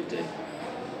research that you would do?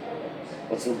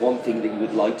 What's the one thing that you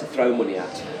would like to throw money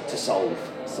at to solve?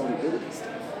 Solubility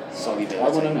stuff. Solubility. I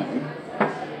want to know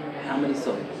how many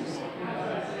solubles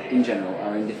in general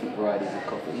are in different varieties of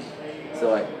coffee,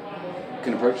 so I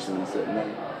can approach them in a certain way.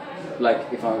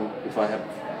 Like if I have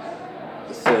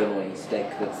a sirloin steak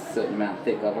that's a certain amount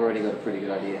thick, I've already got a pretty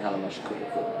good idea how long I should cook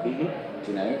it for. Mm-hmm.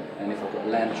 You know, and if I've got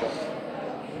lamb chop,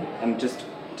 and just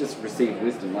received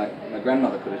wisdom. Like my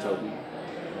grandmother could have told me,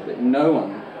 but no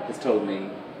one has told me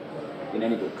in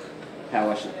any book how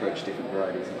I should approach different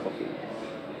varieties of coffee.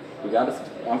 Regardless,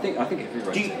 I think every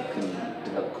roaster can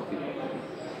develop coffee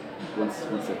once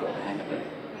they've got the hang of it.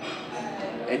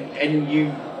 And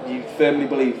you firmly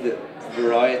believe that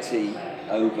variety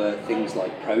over things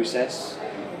like process,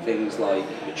 things like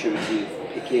maturity of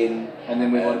picking. And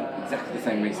then we want exactly the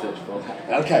same research for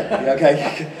that.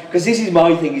 Okay. Because this is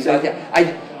my thing. Is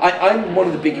I'm one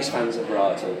of the biggest fans of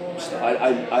varietal stuff.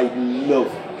 I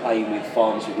love playing with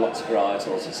farms with lots of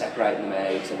varietals and separating them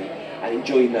out and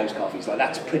enjoying those coffees. Like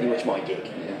that's pretty much my gig.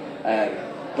 Yeah.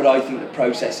 But I think the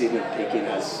processing and picking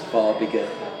has far bigger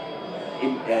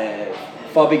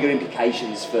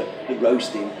implications for the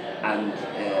roasting and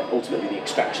ultimately the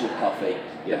extraction of coffee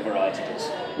than variety does.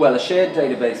 Well, a shared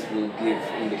database will give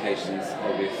indications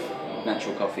of if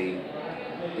natural coffee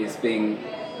is being...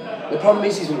 The problem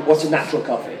is what's a natural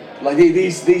coffee? Like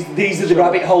these are the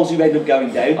rabbit holes you end up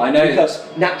going down. I know. Because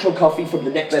natural coffee from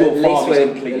the next door farm is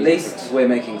completely at least we're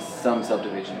making some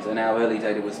subdivisions, and our early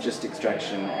data was just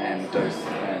extraction and dose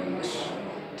and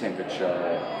temperature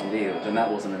and yield, and that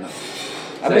wasn't enough.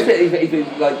 I must admit, if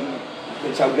it, like,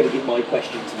 so I'm going to give my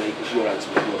question to me because your answer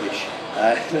was rubbish.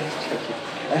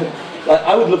 Like,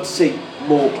 I would love to see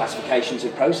more classifications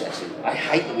of processing. I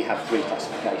hate that we have 3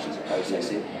 classifications of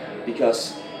processing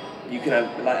because you can have,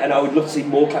 and I would love to see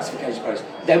more classifications of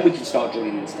processing. Then we can start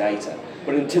drilling into data.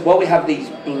 But while we have these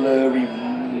blurry,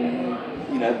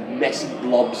 messy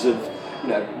blobs of,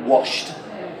 washed,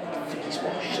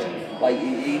 like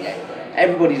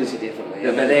everybody does it differently.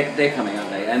 Yeah, but they're coming,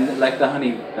 aren't they? And like the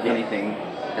honey thing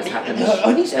has happened.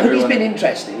 Honey's been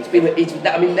interesting.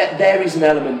 There is an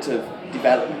element of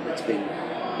development that's been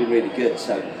really good.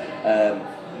 So,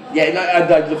 I'd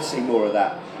love to see more of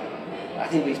that. I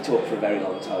think we've talked for a very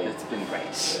long time. It's been great.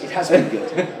 It has been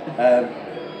good.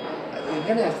 We're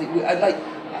gonna have to.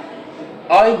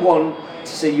 I want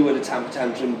to see you at a Tamper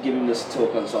Tantrum giving us a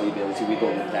talk on solubility with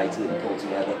all the data that you pull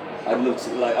together. I'd love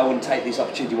to. I want to take this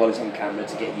opportunity while it's on camera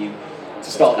to get you to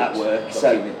start that work.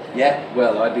 So, yeah.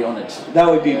 Well, I'd be honoured.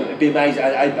 No, it'd be amazing.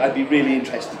 I'd be really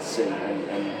interested to see,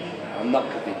 and I'm not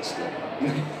convinced yet.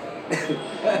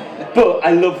 But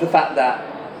I love the fact that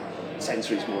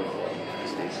sensory is more important,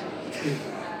 as it is.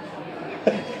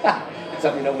 Does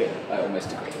that mean I win? I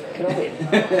almost agree. Can I win?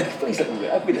 Please let me win.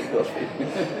 I've been at nothing.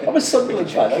 I'm a Sunderland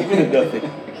fan. I've been at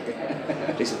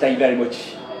nothing. Listen, thank you very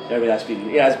much. Jeremy, it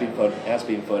has been fun. It has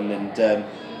been fun, and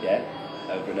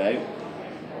over and out.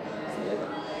 See you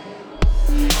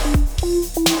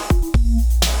later.